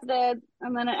got arrested,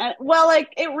 and then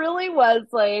like it really was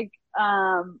like it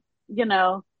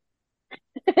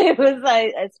was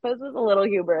I suppose it was a little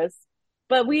hubris,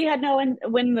 but we had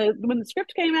when the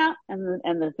script came out and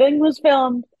the thing was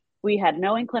filmed, we had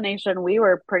no inclination. We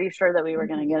were pretty sure that we were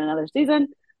going to get another season,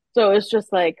 so it's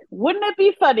just like, wouldn't it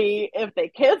be funny if they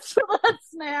cancel us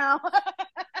now?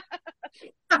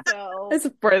 So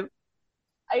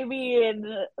I mean,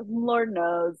 Lord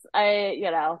knows,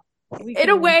 in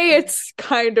a way, it's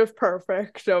kind of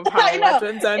perfect of how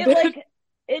Legends ended.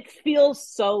 It feels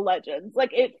so Legends.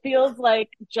 Like, it feels like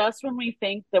just when we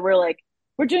think that we're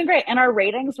doing great, and our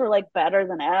ratings were like better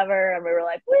than ever, and we were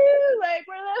like, woo, like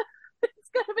it's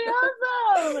gonna be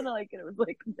awesome, and like it was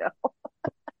like, no.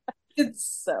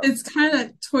 It's kind of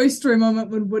that Toy Story moment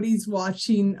when Woody's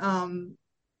watching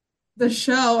the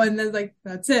show, and then like,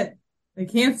 that's it, they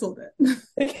canceled it.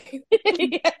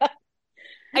 Yeah.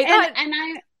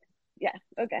 Yeah,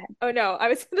 okay. Oh no, I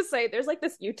was gonna say there's like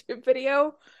this YouTube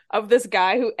video of this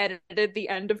guy who edited the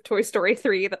end of Toy Story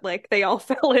 3 that like they all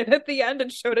fell in at the end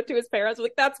and showed it to his parents.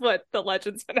 Like, that's what the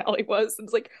Legends finale was. And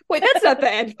it's like, wait, that's not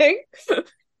the ending.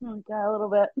 Oh god, a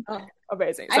little bit. Oh,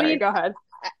 amazing. Sorry, go ahead.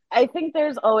 I think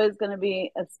there's always gonna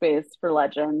be a space for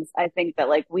Legends. I think that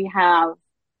like we have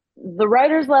the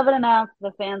writers love it enough,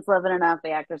 the fans love it enough,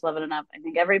 the actors love it enough. I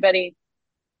think everybody,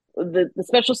 the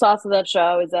special sauce of that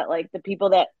show is that like the people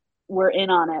that were in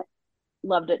on it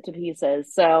loved it to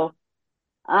pieces. So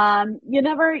you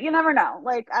never know.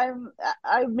 Like, I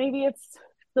maybe it's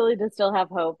silly to still have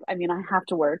hope. I mean, I have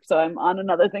to work, so I'm on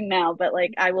another thing now, but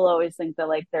like I will always think that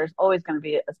like there's always going to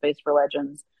be a space for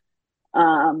Legends.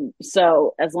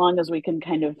 So as long as we can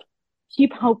kind of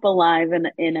keep hope alive in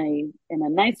a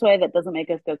nice way that doesn't make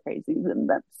us go crazy, then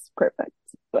that's perfect.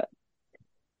 But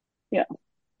yeah,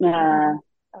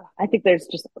 I think there's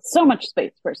just so much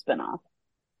space for a spinoff.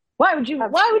 Why would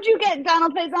you get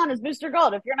Donald Faison as Booster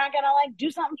Gold if you're not gonna like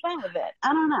do something fun with it?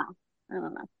 I don't know.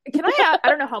 Can I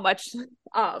don't know how much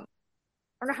I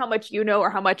don't know how much you know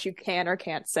or how much you can or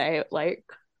can't say. Like,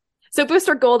 so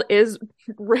Booster Gold is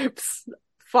Rip's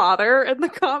father in the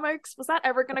comics. Was that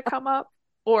ever gonna come up?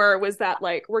 Or was that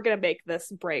like, we're gonna make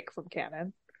this break from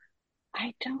canon?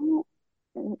 I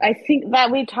think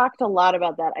that we talked a lot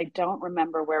about that. I don't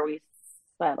remember where we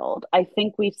settled. I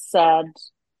think we said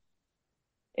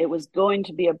it was going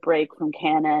to be a break from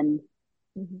canon.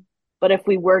 Mm-hmm. But if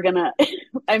we were gonna,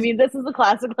 I mean, this is a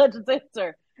classic Legends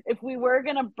answer. If we were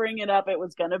gonna bring it up, it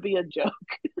was gonna be a joke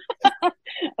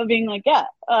of being like, yeah,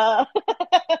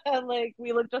 like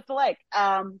we look just alike.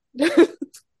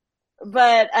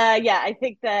 But yeah, I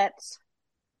think it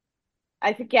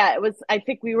was. I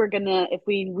think we were gonna, if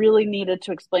we really needed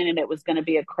to explain it, it was gonna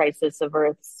be a Crisis of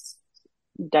Earth's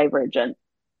Divergent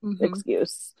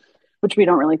excuse, which we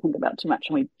don't really think about too much,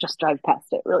 and we just drive past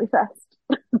it really fast.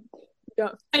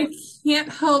 Yeah. I can't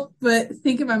help but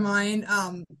think in my mind,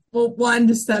 one,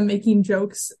 just making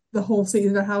jokes the whole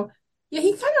season about how, yeah,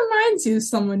 he kind of reminds you of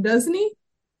someone, doesn't he?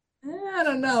 I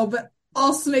don't know, but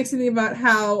also makes me think about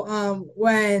how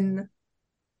when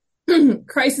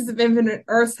Crisis of Infinite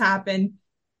Earths happened,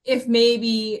 if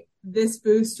maybe this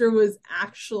booster was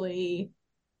actually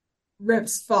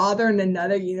Rip's father in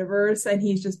another universe, and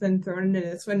he's just been thrown into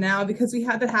this one now, because we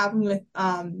had that happen with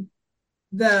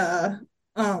the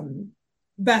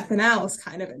Beth and Alice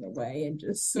kind of in a way, and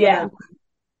just sort of,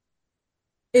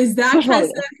 is that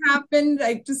that happened?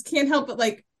 I just can't help but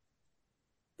like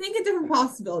think of different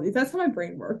possibilities. That's how my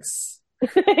brain works.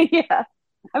 Yeah,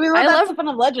 I mean, that's the fun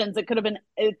of Legends. It could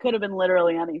have been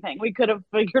literally anything. We could have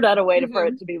figured out a way for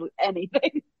it to be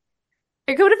anything.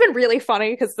 It could have been really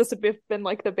funny, because this would have been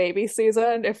like the baby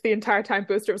season if the entire time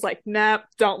Booster was like, nah,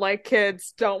 don't like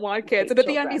kids, don't want kids. And at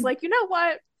the end, he's like, you know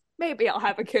what? maybe I'll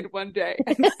have a kid one day.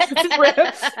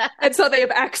 And so they've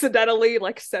accidentally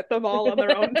like set them all on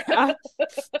their own path.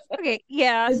 Okay,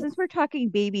 yeah, since we're talking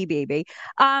baby,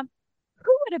 who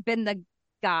would have been the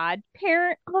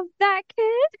godparent of that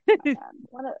kid?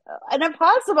 An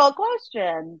impossible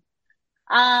question.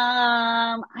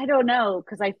 I don't know,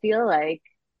 because I feel like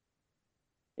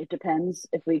it depends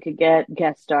if we could get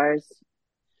guest stars.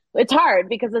 It's hard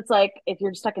because it's like if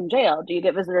you're stuck in jail, do you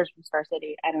get visitors from Star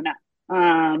City? I don't know.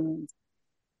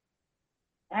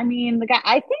 I mean, the guy.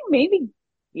 I think maybe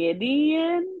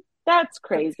Gideon. That's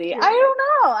crazy. I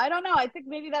don't know. I think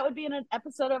maybe that would be in an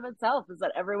episode of itself. Is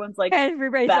that everyone's like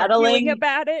Everybody's battling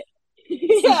about it.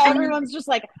 Yeah, everyone's just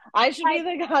like, I should be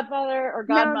the godfather or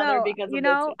godmother because of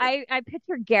this. I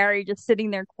picture Gary just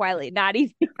sitting there quietly, not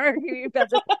even arguing about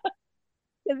it,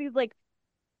 because he's like,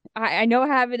 I know I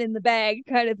have it in the bag,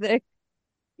 kind of thing.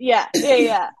 Yeah.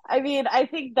 I mean, I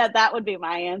think that would be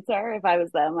my answer if I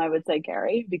was them. I would say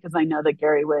Gary because I know that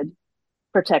Gary would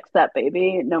protect that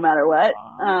baby no matter what.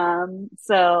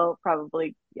 So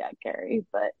probably Gary,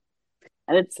 but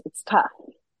and it's tough.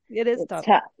 It's tough.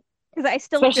 Because I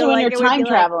still especially feel when like you're time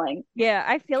traveling.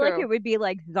 I feel like it would be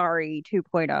like Zari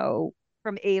 2.0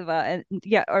 from Ava and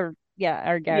or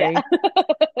Gary. Yeah.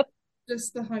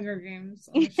 Just the Hunger Games.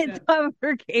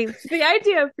 Hunger Games. The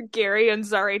idea of Gary and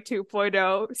Zari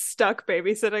 2.0 stuck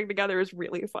babysitting together is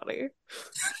really funny.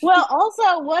 Well,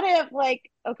 also, what if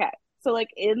so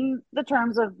in the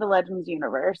terms of the Legends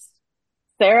universe,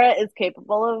 Sarah's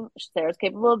capable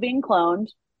of being cloned,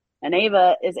 and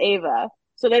Ava is Ava.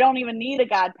 So they don't even need a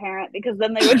godparent because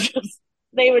then they would just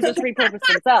repurpose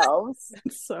themselves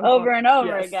over and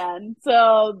over again.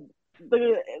 So so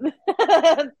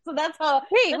that's how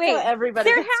everybody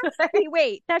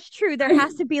that's true. There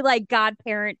has to be like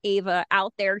godparent Ava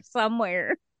out there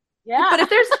somewhere. Yeah. But if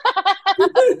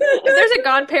there's a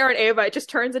godparent Ava, it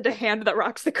just turns into Hand That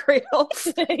Rocks the Cradle.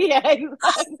 Yeah,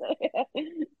 exactly.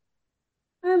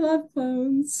 I love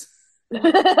clones.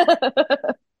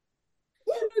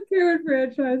 I don't care what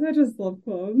franchise. I just love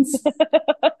clones.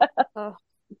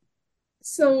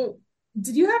 So,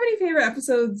 did you have any favorite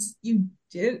episodes you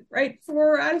didn't write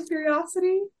for out of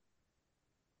curiosity?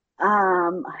 I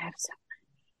have so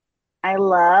many. I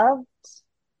loved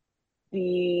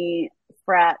the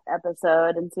frat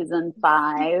episode in season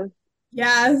 5.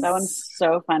 Yes. That one's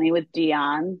so funny with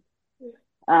Dion.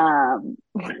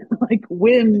 Like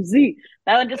whimsy.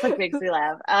 That one just makes me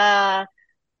laugh.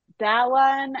 That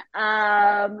one,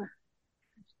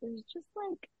 there's just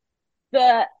like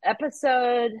the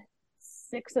episode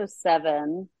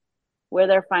 607 where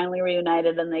they're finally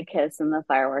reunited and they kiss and the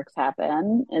fireworks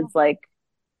happen. It's like,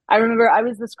 I remember I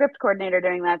was the script coordinator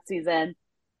during that season,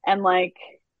 and like,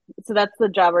 so that's the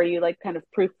job where you like kind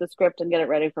of proof the script and get it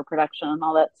ready for production and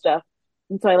all that stuff.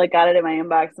 And so I like got it in my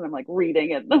inbox and I'm like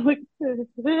reading it and I'm like,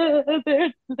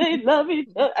 they love each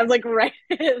other. I was like, right.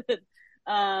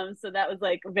 So that was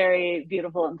like very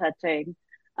beautiful and touching.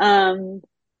 I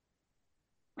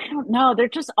don't know. They're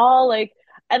just all like,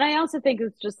 and I also think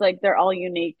it's just like they're all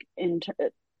unique in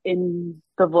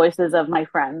the voices of my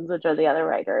friends, which are the other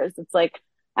writers. It's like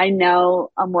I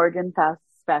know a Morgan Fest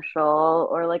special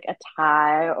or like a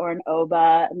Ty or an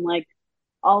Oba, and like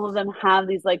all of them have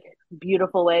these like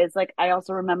beautiful ways. Like I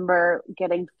also remember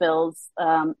getting Phil's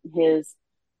his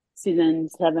season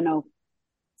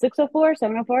 704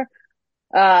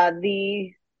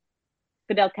 the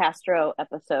Fidel Castro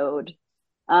episode.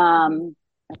 I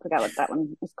forgot what that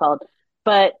one is called,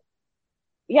 but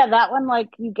yeah, that one, like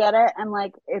you get it, and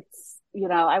like it's, you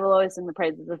know, I will always sing the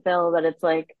praises of Phil, but it's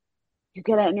like you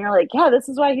get it and you're like, yeah, this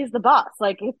is why he's the boss.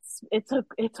 Like it's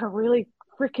a really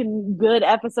freaking good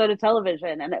episode of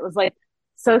television, and it was like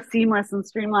so seamless and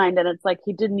streamlined, and it's like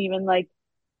he didn't even like,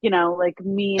 you know, like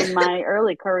me in my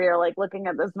early career, like looking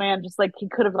at this man, just like he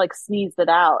could have like sneezed it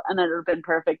out and it would have been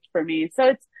perfect for me.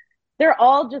 So they're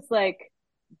all just like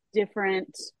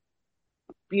different,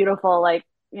 beautiful, like,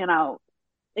 you know,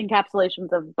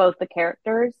 encapsulations of both the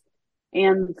characters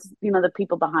and, you know, the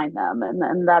people behind them.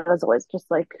 And that was always just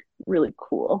like really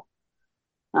cool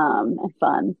and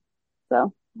fun.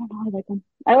 So I don't know, I like them.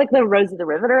 I like the Rosie the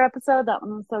Riveter episode. That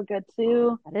one was so good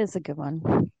too. That is a good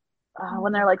one.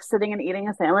 When they're like sitting and eating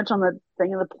a sandwich on the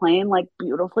thing of the plane, like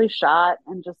beautifully shot,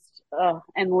 and just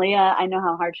and Leah, I know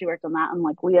how hard she worked on that, and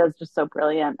like Leah is just so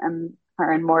brilliant, and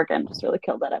her and Morgan just really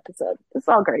killed that episode. It's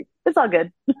all great. It's all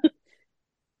good.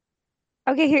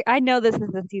 Okay, here, I know this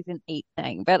is a season 8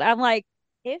 thing, but I'm like,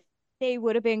 if they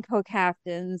would have been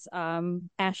co-captains,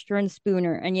 Astor and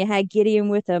Spooner, and you had Gideon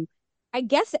with them, I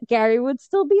guess Gary would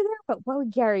still be there, but what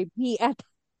would Gary be at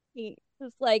the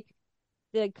Just like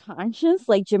the conscience,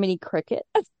 like Jiminy Cricket.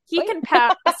 He can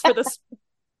pass for the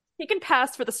he can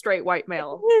pass for the straight white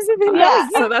male. Yeah.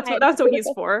 So that's what he's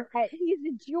for. He's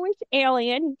a Jewish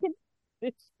alien.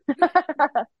 They're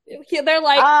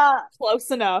like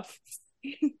close enough.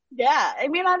 Yeah, I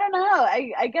mean, I don't know.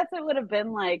 I guess it would have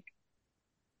been like,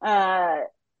 I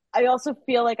also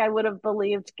feel like I would have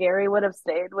believed Gary would have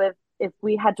stayed with, if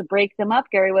we had to break them up,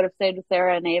 Gary would have stayed with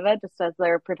Sarah and Ava just as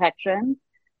their protection,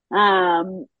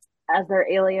 as their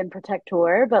alien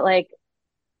protector. But like,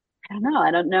 I don't know. I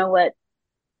don't know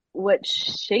what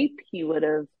shape he would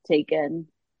have taken,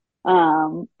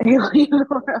 alien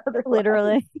or otherwise.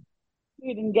 Literally.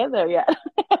 We didn't get there yet.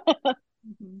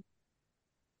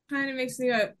 Kind of makes me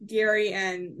think about Gary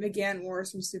and McGann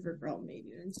Morris from Supergirl,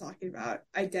 maybe, and talking about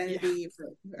identity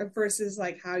versus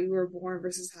like how you were born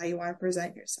versus how you want to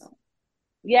present yourself.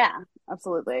 Yeah,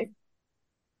 absolutely.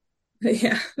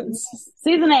 Yeah.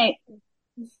 Season 8.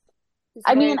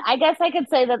 I mean, I guess I could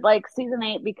say that like season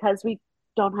 8, because we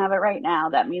don't have it right now,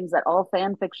 that means that all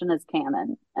fan fiction is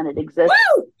canon and it exists.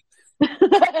 Woo! So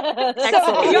John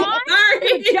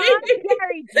and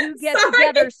Gary do get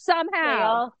together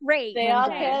somehow. They all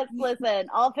kiss. Listen,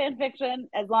 all fan fiction,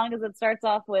 as long as it starts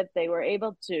off with they were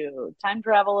able to time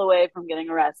travel away from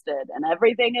getting arrested and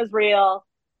everything is real,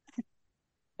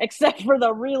 except for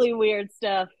the really weird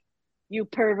stuff, you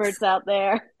perverts out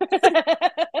there.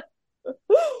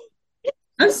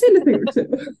 I've seen a thing or two.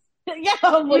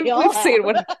 Yeah, we've seen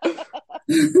one.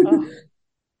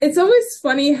 It's always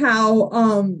funny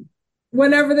how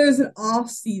whenever there's an off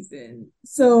season,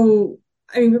 so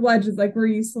I mean with Legends, like we're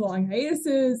used to long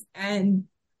hiatuses, and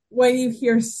when you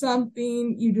hear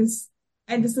something, just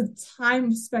a time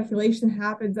of speculation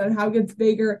happens on how it gets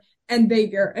bigger and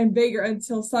bigger and bigger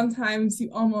until sometimes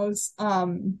you almost I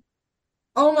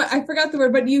forgot the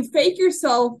word, but you fake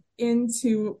yourself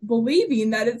into believing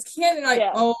that it's canon. Like,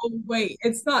 oh wait,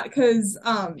 it's not, because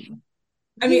I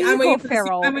mean, I'm waiting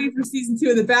for season 2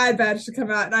 of The Bad Batch to come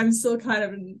out, and I'm still kind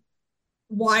of in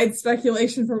wide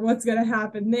speculation for what's going to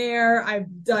happen there.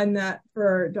 I've done that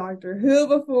for Doctor Who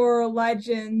before,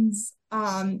 Legends,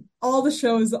 all the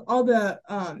shows, all the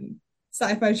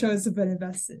sci-fi shows have been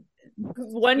invested in.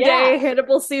 One day,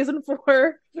 Hannibal season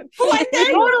 4. One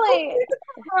day, totally.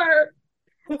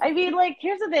 I mean, like,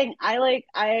 here's the thing. I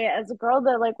as a girl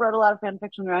that like wrote a lot of fan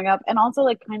fiction growing up, and also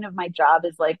like kind of my job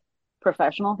is like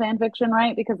professional fan fiction,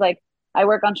 right? Because like I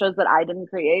work on shows that I didn't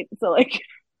create, so like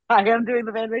I am doing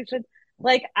the fan fiction.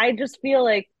 Like I just feel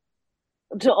like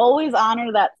to always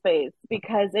honor that space,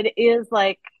 because it is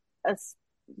like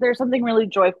there's something really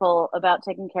joyful about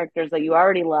taking characters that you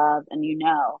already love and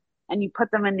and you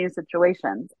put them in new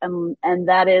situations, and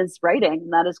that is writing,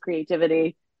 and that is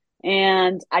creativity.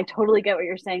 And I totally get what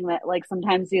you're saying, that like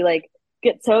sometimes you like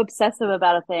get so obsessive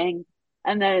about a thing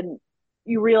and then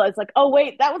you realize like, oh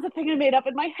wait, that was a thing I made up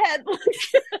in my head.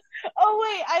 Oh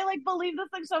wait, I like believe this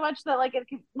thing so much that like it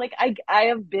can, like I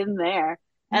have been there.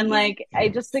 And like I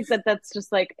just think that that's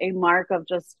just like a mark of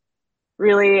just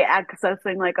really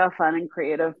accessing like a fun and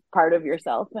creative part of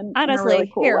yourself, and honestly, in a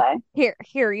really cool way.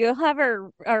 Here you'll have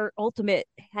our ultimate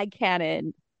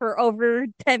headcanon for over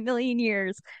 10 million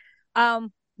years.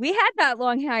 We had that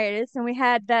long hiatus, and we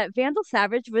had that Vandal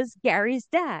Savage was Gary's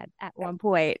dad at one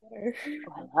point. I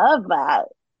love that.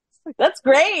 That's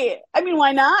great. I mean,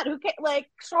 why not? Who can, like,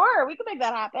 sure, we can make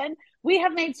that happen. We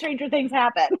have made Stranger Things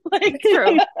happen. Like,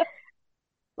 true.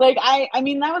 Like, I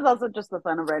mean, that was also just the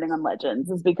fun of writing on Legends,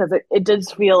 is because it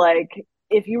does feel like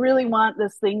if you really want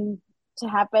this thing to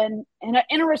happen in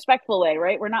a respectful way,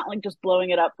 right? We're not like just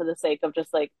blowing it up for the sake of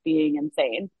just like being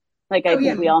insane. Like, I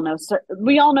think we all know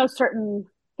certain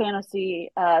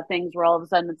fantasy things where all of a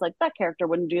sudden it's like that character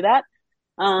wouldn't do that,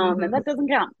 and that doesn't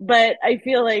count. But I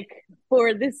feel like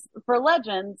for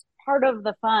Legends, part of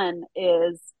the fun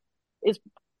is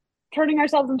turning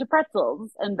ourselves into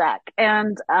pretzels and back.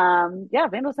 And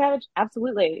Vandal Savage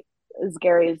absolutely is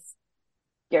Gary's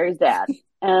dad,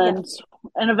 and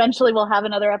eventually we'll have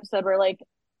another episode where like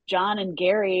John and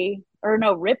Gary, or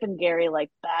no, Rip and Gary like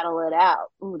battle it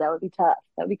out. Ooh, that would be tough.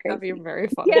 That would be crazy. That'd be very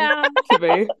fun. Yeah. To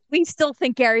me. We still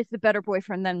think Gary's the better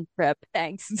boyfriend than Rip.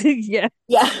 Thanks. Yeah.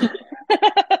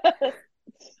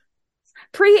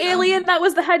 Pre-Alien, that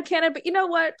was the headcanon, but you know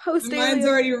what? Post-Alien, mine's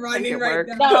already running right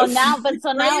now. Now it's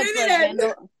like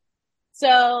Vandal.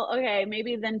 So okay,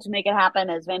 maybe then to make it happen,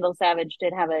 as Vandal Savage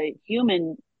did have a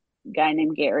human guy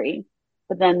named Gary.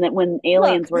 But then when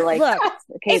aliens were like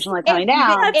occasionally coming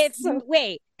down.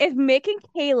 If Mick and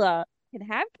Kayla could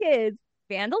have kids,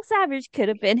 Vandal Savage could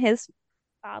have been his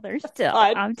father still.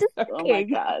 I'm just saying. Oh my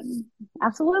god.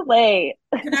 Absolutely.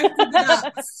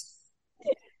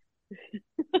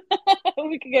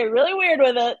 We could get really weird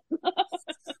with it. Oh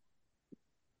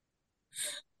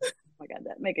my god,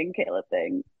 that Megan Kayla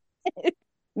thing.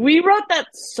 We wrote that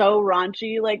so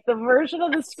raunchy, like the version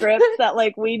of the script that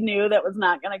like we knew that was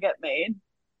not gonna get made.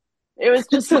 It was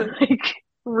just like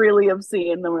really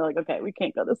obscene. Then we're like, okay, we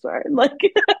can't go this far. And like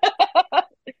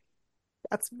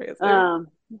That's amazing.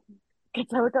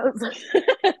 That's how it goes.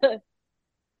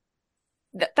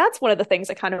 That's one of the things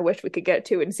I kind of wish we could get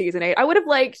to in season 8. I would have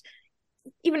liked,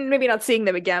 even maybe not seeing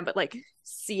them again, but like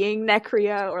seeing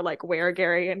Necria or like where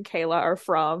Gary and Kayla are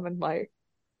from, and like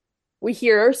we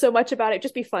hear so much about it. It'd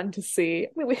just be fun to see.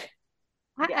 I mean,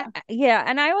 Yeah,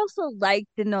 and I also like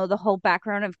to know the whole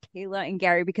background of Kayla and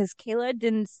Gary because Kayla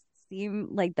didn't seem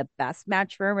like the best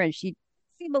match for him, and she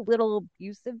seemed a little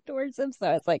abusive towards him.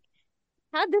 So it's like,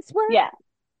 how'd this work? Yeah.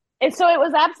 So it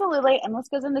was absolutely, and this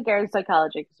goes into Gary's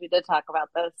psychology because we did talk about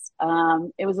this.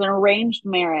 It was an arranged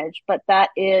marriage, but that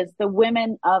is the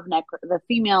women of the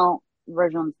female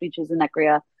version of the speeches in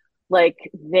Necria, like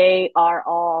they are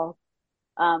all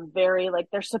very like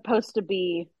they're supposed to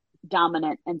be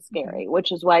dominant and scary,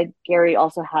 which is why Gary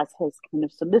also has his kind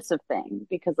of submissive thing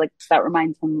because like that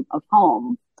reminds him of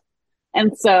home.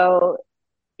 And so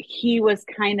he was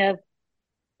kind of,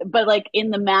 but like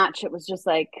in the match, it was just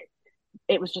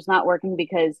not working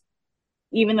because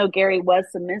even though Gary was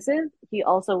submissive, he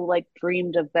also like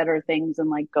dreamed of better things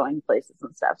and like going places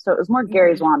and stuff. So it was more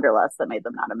Gary's wanderlust that made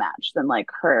them not a match than like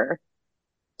her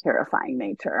terrifying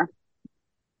nature.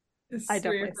 I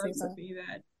definitely see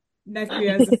that.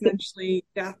 Necria is essentially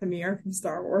Dathomir from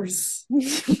Star Wars.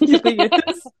 yes.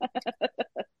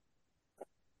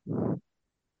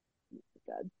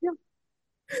 God. Yeah.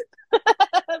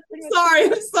 I'm sorry.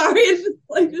 It's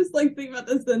just like think about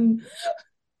this and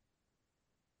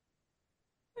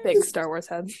Big Star Wars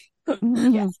head.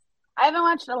 Yeah. I haven't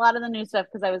watched a lot of the new stuff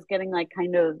because I was getting like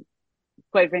kind of,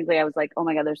 quite frankly, I was like, oh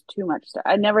my god, there's too much stuff.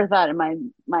 I never thought in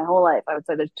my whole life I would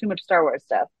say there's too much Star Wars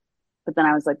stuff, but then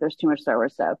I was like, there's too much Star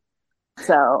Wars stuff.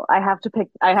 So I have to pick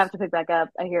back up.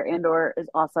 I hear Andor is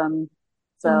awesome.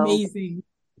 So amazing.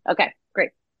 Okay,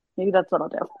 great. Maybe that's what I'll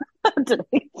do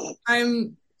today. I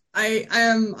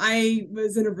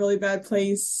was in a really bad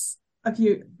place a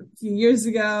few years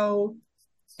ago,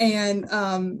 and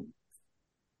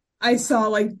I saw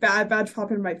like bad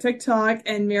pop in my TikTok,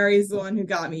 and Mary's the one who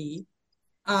got me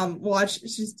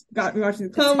she's got me watching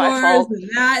the Clone Wars and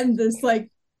that, and just like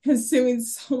consuming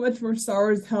so much more Star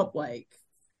Wars to help like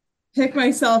pick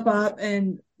myself up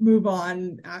and move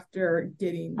on after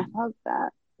getting I love that.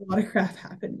 a lot of crap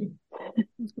happening.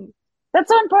 That's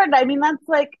so important. I mean, that's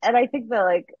like, and I think that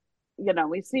like, you know,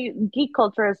 we see geek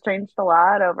culture has changed a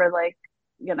lot over like,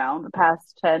 you know, the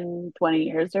past 10, 20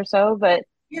 years or so. But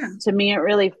yeah, to me, it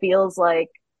really feels like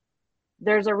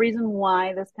there's a reason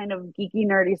why this kind of geeky,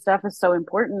 nerdy stuff is so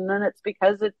important. And it's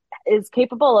because it is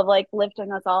capable of like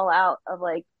lifting us all out of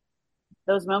like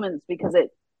those moments because it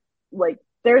like,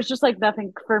 there's just like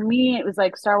nothing for me. It was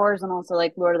like Star Wars and also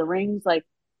like Lord of the Rings. Like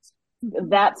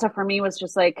that stuff for me was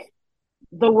just like,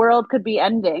 the world could be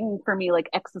ending for me, like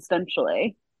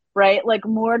existentially, right? Like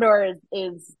Mordor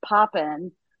is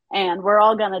popping and we're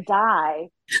all gonna die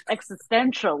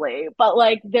existentially, but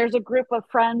like there's a group of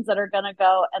friends that are gonna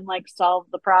go and like solve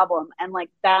the problem, and like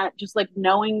that, just like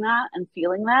knowing that and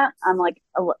feeling that, I'm like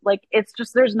it's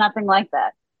just there's nothing like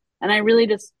that, and I really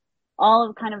just all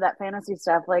of kind of that fantasy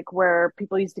stuff, like where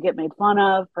people used to get made fun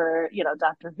of for, you know,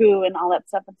 Doctor Who and all that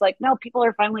stuff. It's like, no, people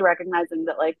are finally recognizing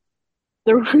that like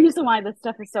the reason why this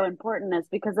stuff is so important is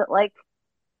because it like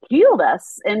healed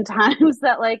us in times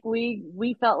that like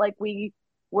we felt like we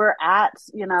were at,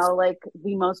 you know, like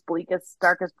the most bleakest,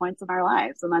 darkest points in our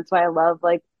lives. And that's why I love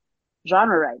like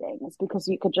genre writing, is because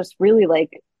you could just really like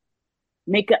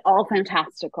make it all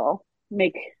fantastical,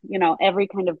 make, you know, every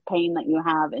kind of pain that you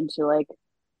have into like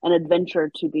an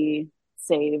adventure to be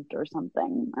saved or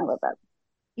something. I love that.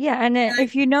 Yeah, and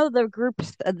if you know this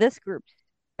group's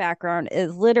background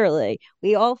is literally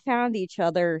we all found each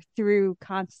other through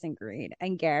Constant Green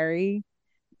and Gary.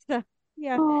 So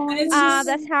yeah,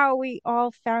 that's how we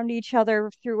all found each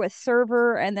other, through a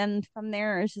server, and then from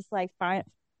there it's just like found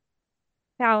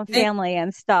family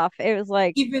and stuff. It was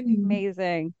like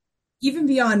amazing. Even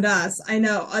beyond us, I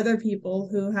know other people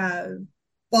who have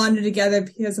bonded together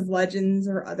because of Legends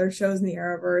or other shows in the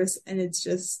Arrowverse, and it's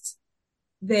just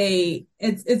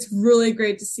it's really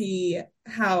great to see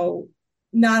how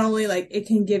not only like it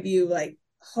can give you like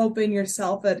hope in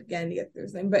yourself that again you get through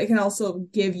this thing, but it can also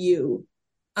give you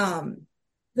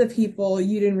the people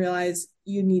you didn't realize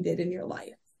you needed in your life.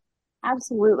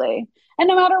 Absolutely. And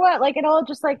no matter what, like it all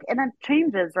just like, and it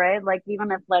changes, right? Like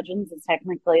even if Legends is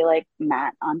technically like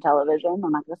not on television,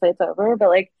 I'm not gonna say it's over, but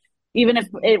like even if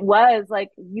it was, like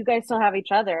you guys still have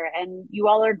each other and you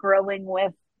all are growing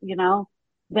with, you know,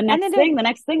 the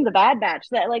next thing, the Bad Batch.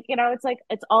 That like, you know, it's like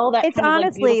it's all that it's kind of like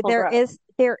honestly beautiful growth.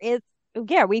 there is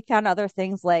yeah, we found other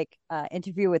things like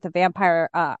Interview with a Vampire,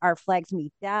 Our Flags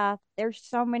Meet Death. There's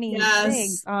so many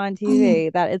things Yes. on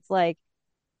TV that it's like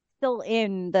still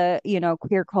in the, you know,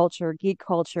 queer culture, geek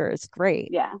culture. It's great.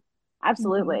 Yeah. Mhm.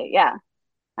 Absolutely. Yeah.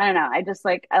 I don't know. I just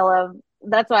like I love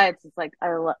that's why it's just like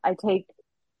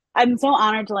I'm so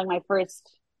honored to like my first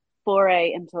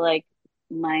foray into like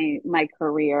my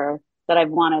career that I've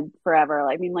wanted forever.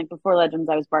 I mean, like before Legends,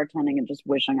 I was bartending and just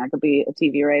wishing I could be a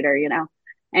TV writer, you know.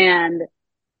 And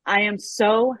I am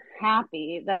so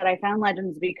happy that I found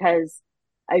Legends because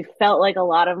I felt like a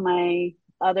lot of my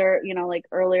other, you know, like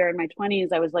earlier in my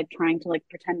 20s, I was like trying to like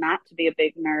pretend not to be a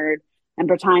big nerd and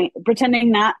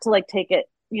pretending not to like take it,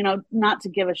 you know, not to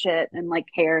give a shit and like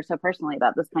care so personally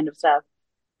about this kind of stuff.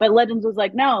 But Legends was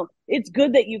like, no, it's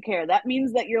good that you care. That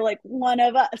means that you're like one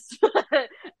of us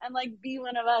and like be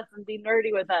one of us and be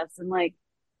nerdy with us and like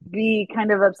be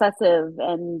kind of obsessive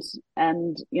and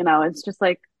you know, it's just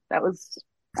like that was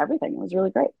everything. It was really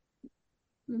great.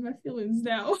 My feelings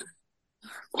now.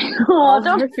 Oh,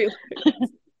 don't feel.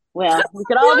 Well, we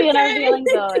could all be in our feelings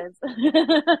always.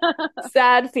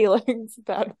 Sad feelings.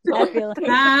 Bad feelings.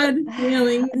 Bad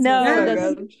feelings. No,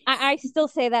 Yes. I still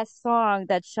say that song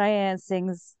that Cheyenne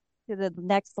sings to the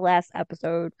next to last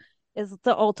episode is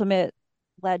the ultimate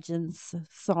Legends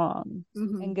song.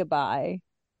 And goodbye,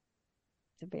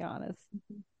 to be honest.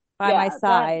 By my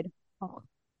side. Oh.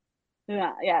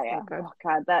 Yeah. Oh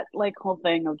God, that like whole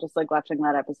thing of just like watching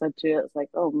that episode too. It's like,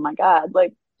 oh my God,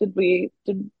 like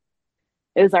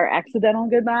is our accidental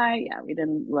goodbye? Yeah, we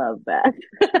didn't love that.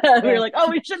 We were like, oh,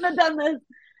 we shouldn't have done this.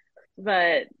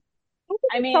 But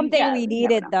I mean, something we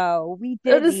needed though. We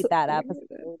did need that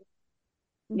episode.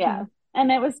 Yeah.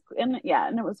 And it was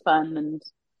fun. And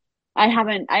I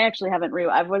actually haven't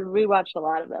I've rewatched a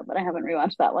lot of them, but I haven't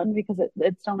rewatched that one because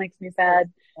it still makes me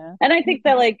sad. Yeah. And I think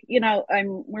that like, you know,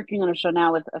 I'm working on a show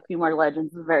now with a few more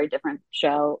Legends, a very different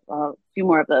show, a few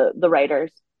more of the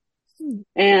writers.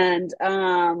 And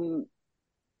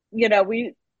you know,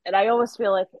 I always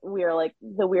feel like we're like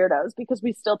the weirdos because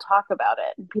we still talk about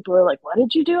it. And people are like, what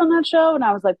did you do on that show? And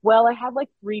I was like, well, I had like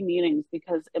 3 meetings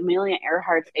because Amelia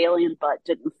Earhart's alien butt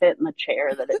didn't fit in the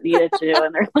chair that it needed to.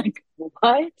 And they're like,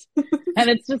 what? And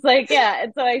it's just like, yeah.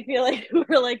 And so I feel like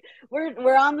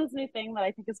we're on this new thing that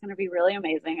I think is going to be really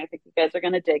amazing. I think you guys are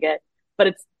going to dig it.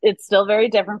 But it's still very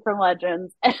different from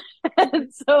Legends.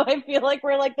 And so I feel like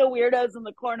we're like the weirdos in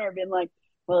the corner being like,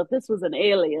 well, if this was an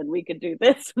alien, we could do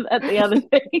this, that, the other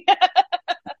thing.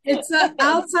 It's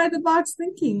outside the box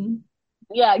thinking.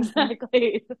 Yeah,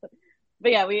 exactly.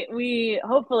 But yeah, we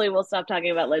hopefully will stop talking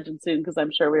about Legend soon because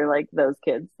I'm sure we're like those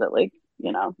kids that like,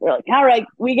 you know, we're like, all right,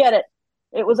 we get it.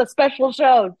 It was a special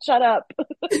show. Shut up.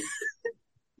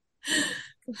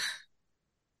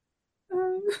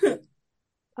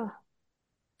 I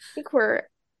think we're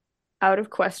out of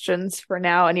questions for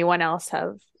now. Anyone else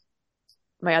have?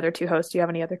 My other 2 hosts, do you have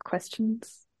any other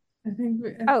questions? I think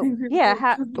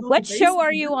what show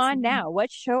are you on now?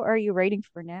 What show are you writing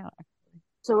for now?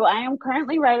 So I am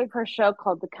currently writing for a show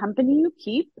called The Company You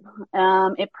Keep.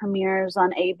 It premieres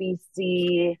on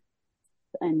ABC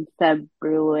in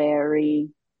February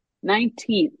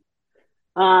 19th.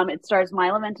 It stars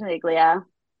Milo Ventimiglia,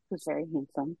 who's very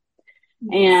handsome,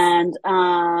 and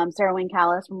Sarah Wayne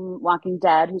Callis from Walking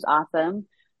Dead, who's awesome.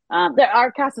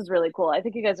 Our cast is really cool. I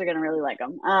think you guys are going to really like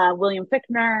them. William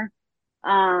Fichtner,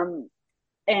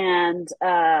 and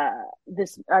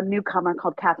this newcomer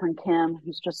called Catherine Kim,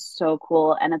 who's just so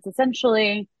cool. And it's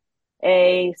essentially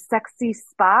a sexy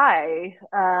spy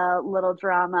little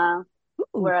drama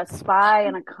where a spy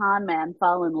and a con man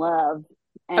fall in love.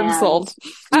 And I'm sold.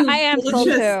 I am sold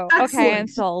too. Excellent. Okay, I'm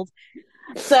sold.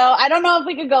 So I don't know if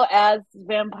we could go as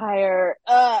vampire,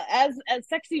 as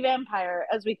sexy vampire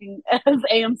as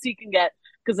AMC can get,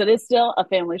 because it is still a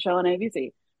family show on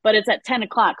ABC, but it's at 10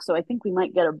 o'clock. So I think we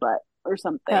might get a butt or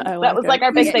something. That was like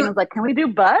our big thing. Was like, can we do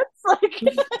butts? Like,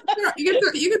 you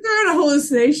can throw in a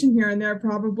hallucination here and there,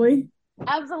 probably.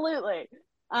 Absolutely.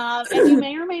 And you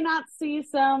may or may not see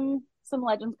some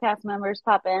Legends cast members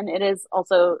pop in. It is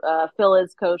also Phil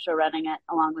is co-show running it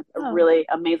along with a really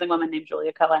amazing woman named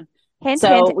Julia Cohen. Hint,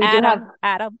 so hint, we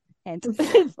Adam. Hint.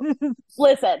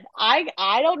 Listen,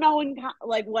 I don't know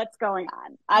like what's going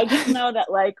on. I just know that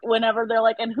like whenever they're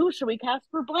like, and who should we cast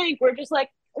for blank? We're just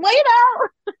like, wait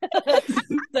out.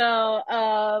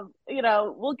 So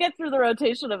we'll get through the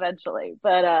rotation eventually.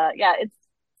 But yeah,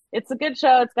 it's a good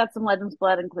show. It's got some Legends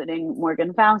blood, including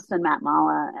Morgan Faust and Matt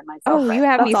Mala and myself. Oh, you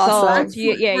have That's me awesome. sold.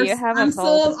 You have I'm us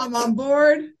sold. I'm on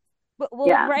board. We'll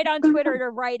write on Twitter to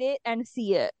write it and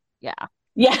see it. Yeah.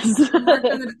 Yes. I'm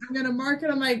gonna mark it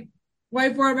on my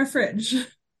whiteboard on my fridge.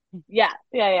 Yeah.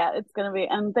 It's gonna be.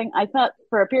 And I thought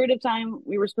for a period of time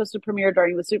we were supposed to premiere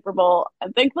during the Super Bowl,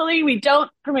 and thankfully we don't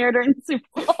premiere during the Super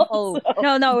Bowl. Oh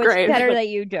so. no, it's Great. better that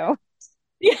you do.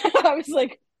 Yeah, I was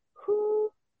like,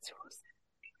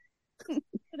 did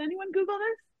anyone Google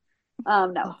this?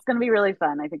 No, it's gonna be really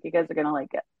fun. I think you guys are gonna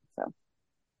like it. So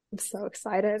I'm so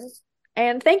excited.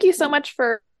 And thank you so much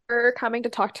for coming to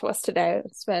talk to us today.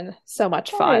 It's been so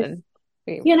much fun.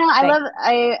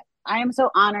 I am so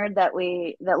honored that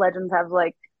Legends have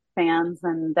like fans,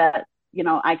 and that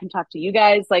I can talk to you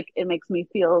guys. Like, it makes me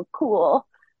feel cool,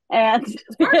 and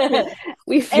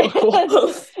we feel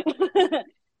cool.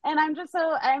 And I'm just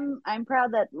I'm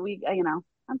proud that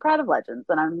I'm proud of Legends,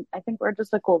 and I think we're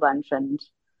just a cool bunch, and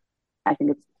I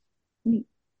think it's neat.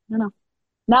 Now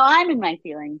I'm in my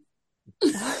feelings.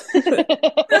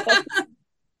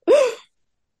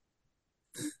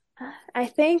 I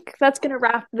think that's gonna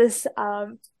wrap this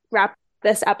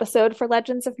episode for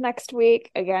Legends of Next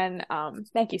Week. Again,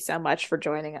 thank you so much for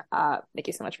joining. Thank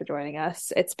you so much for joining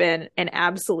us. It's been an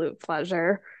absolute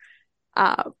pleasure.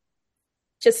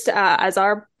 Just as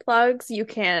our plugs, you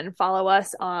can follow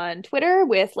us on Twitter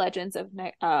with Legends of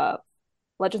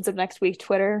Next Week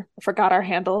Twitter. I forgot our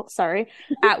handle. Sorry,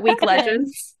 at Week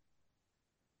Legends.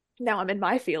 Now I'm in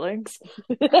my feelings.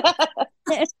 You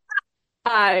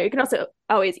can also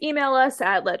always email us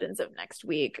at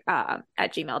legendsofnextweek at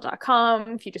gmail.com.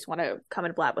 If you just want to come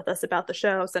and blab with us about the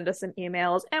show, send us some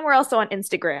emails. And we're also on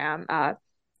Instagram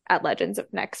at Legends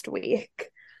of Next Week.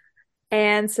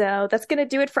 And so that's going to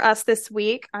do it for us this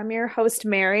week. I'm your host,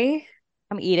 Mary.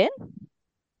 I'm Eden.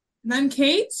 And I'm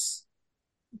Kate.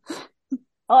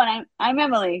 Oh, and I'm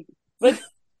Emily. Bye,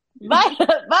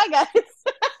 bye, guys.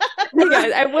 Hey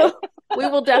guys, we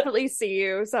will definitely see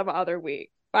you some other week.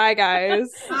 Bye,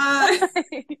 guys. Bye.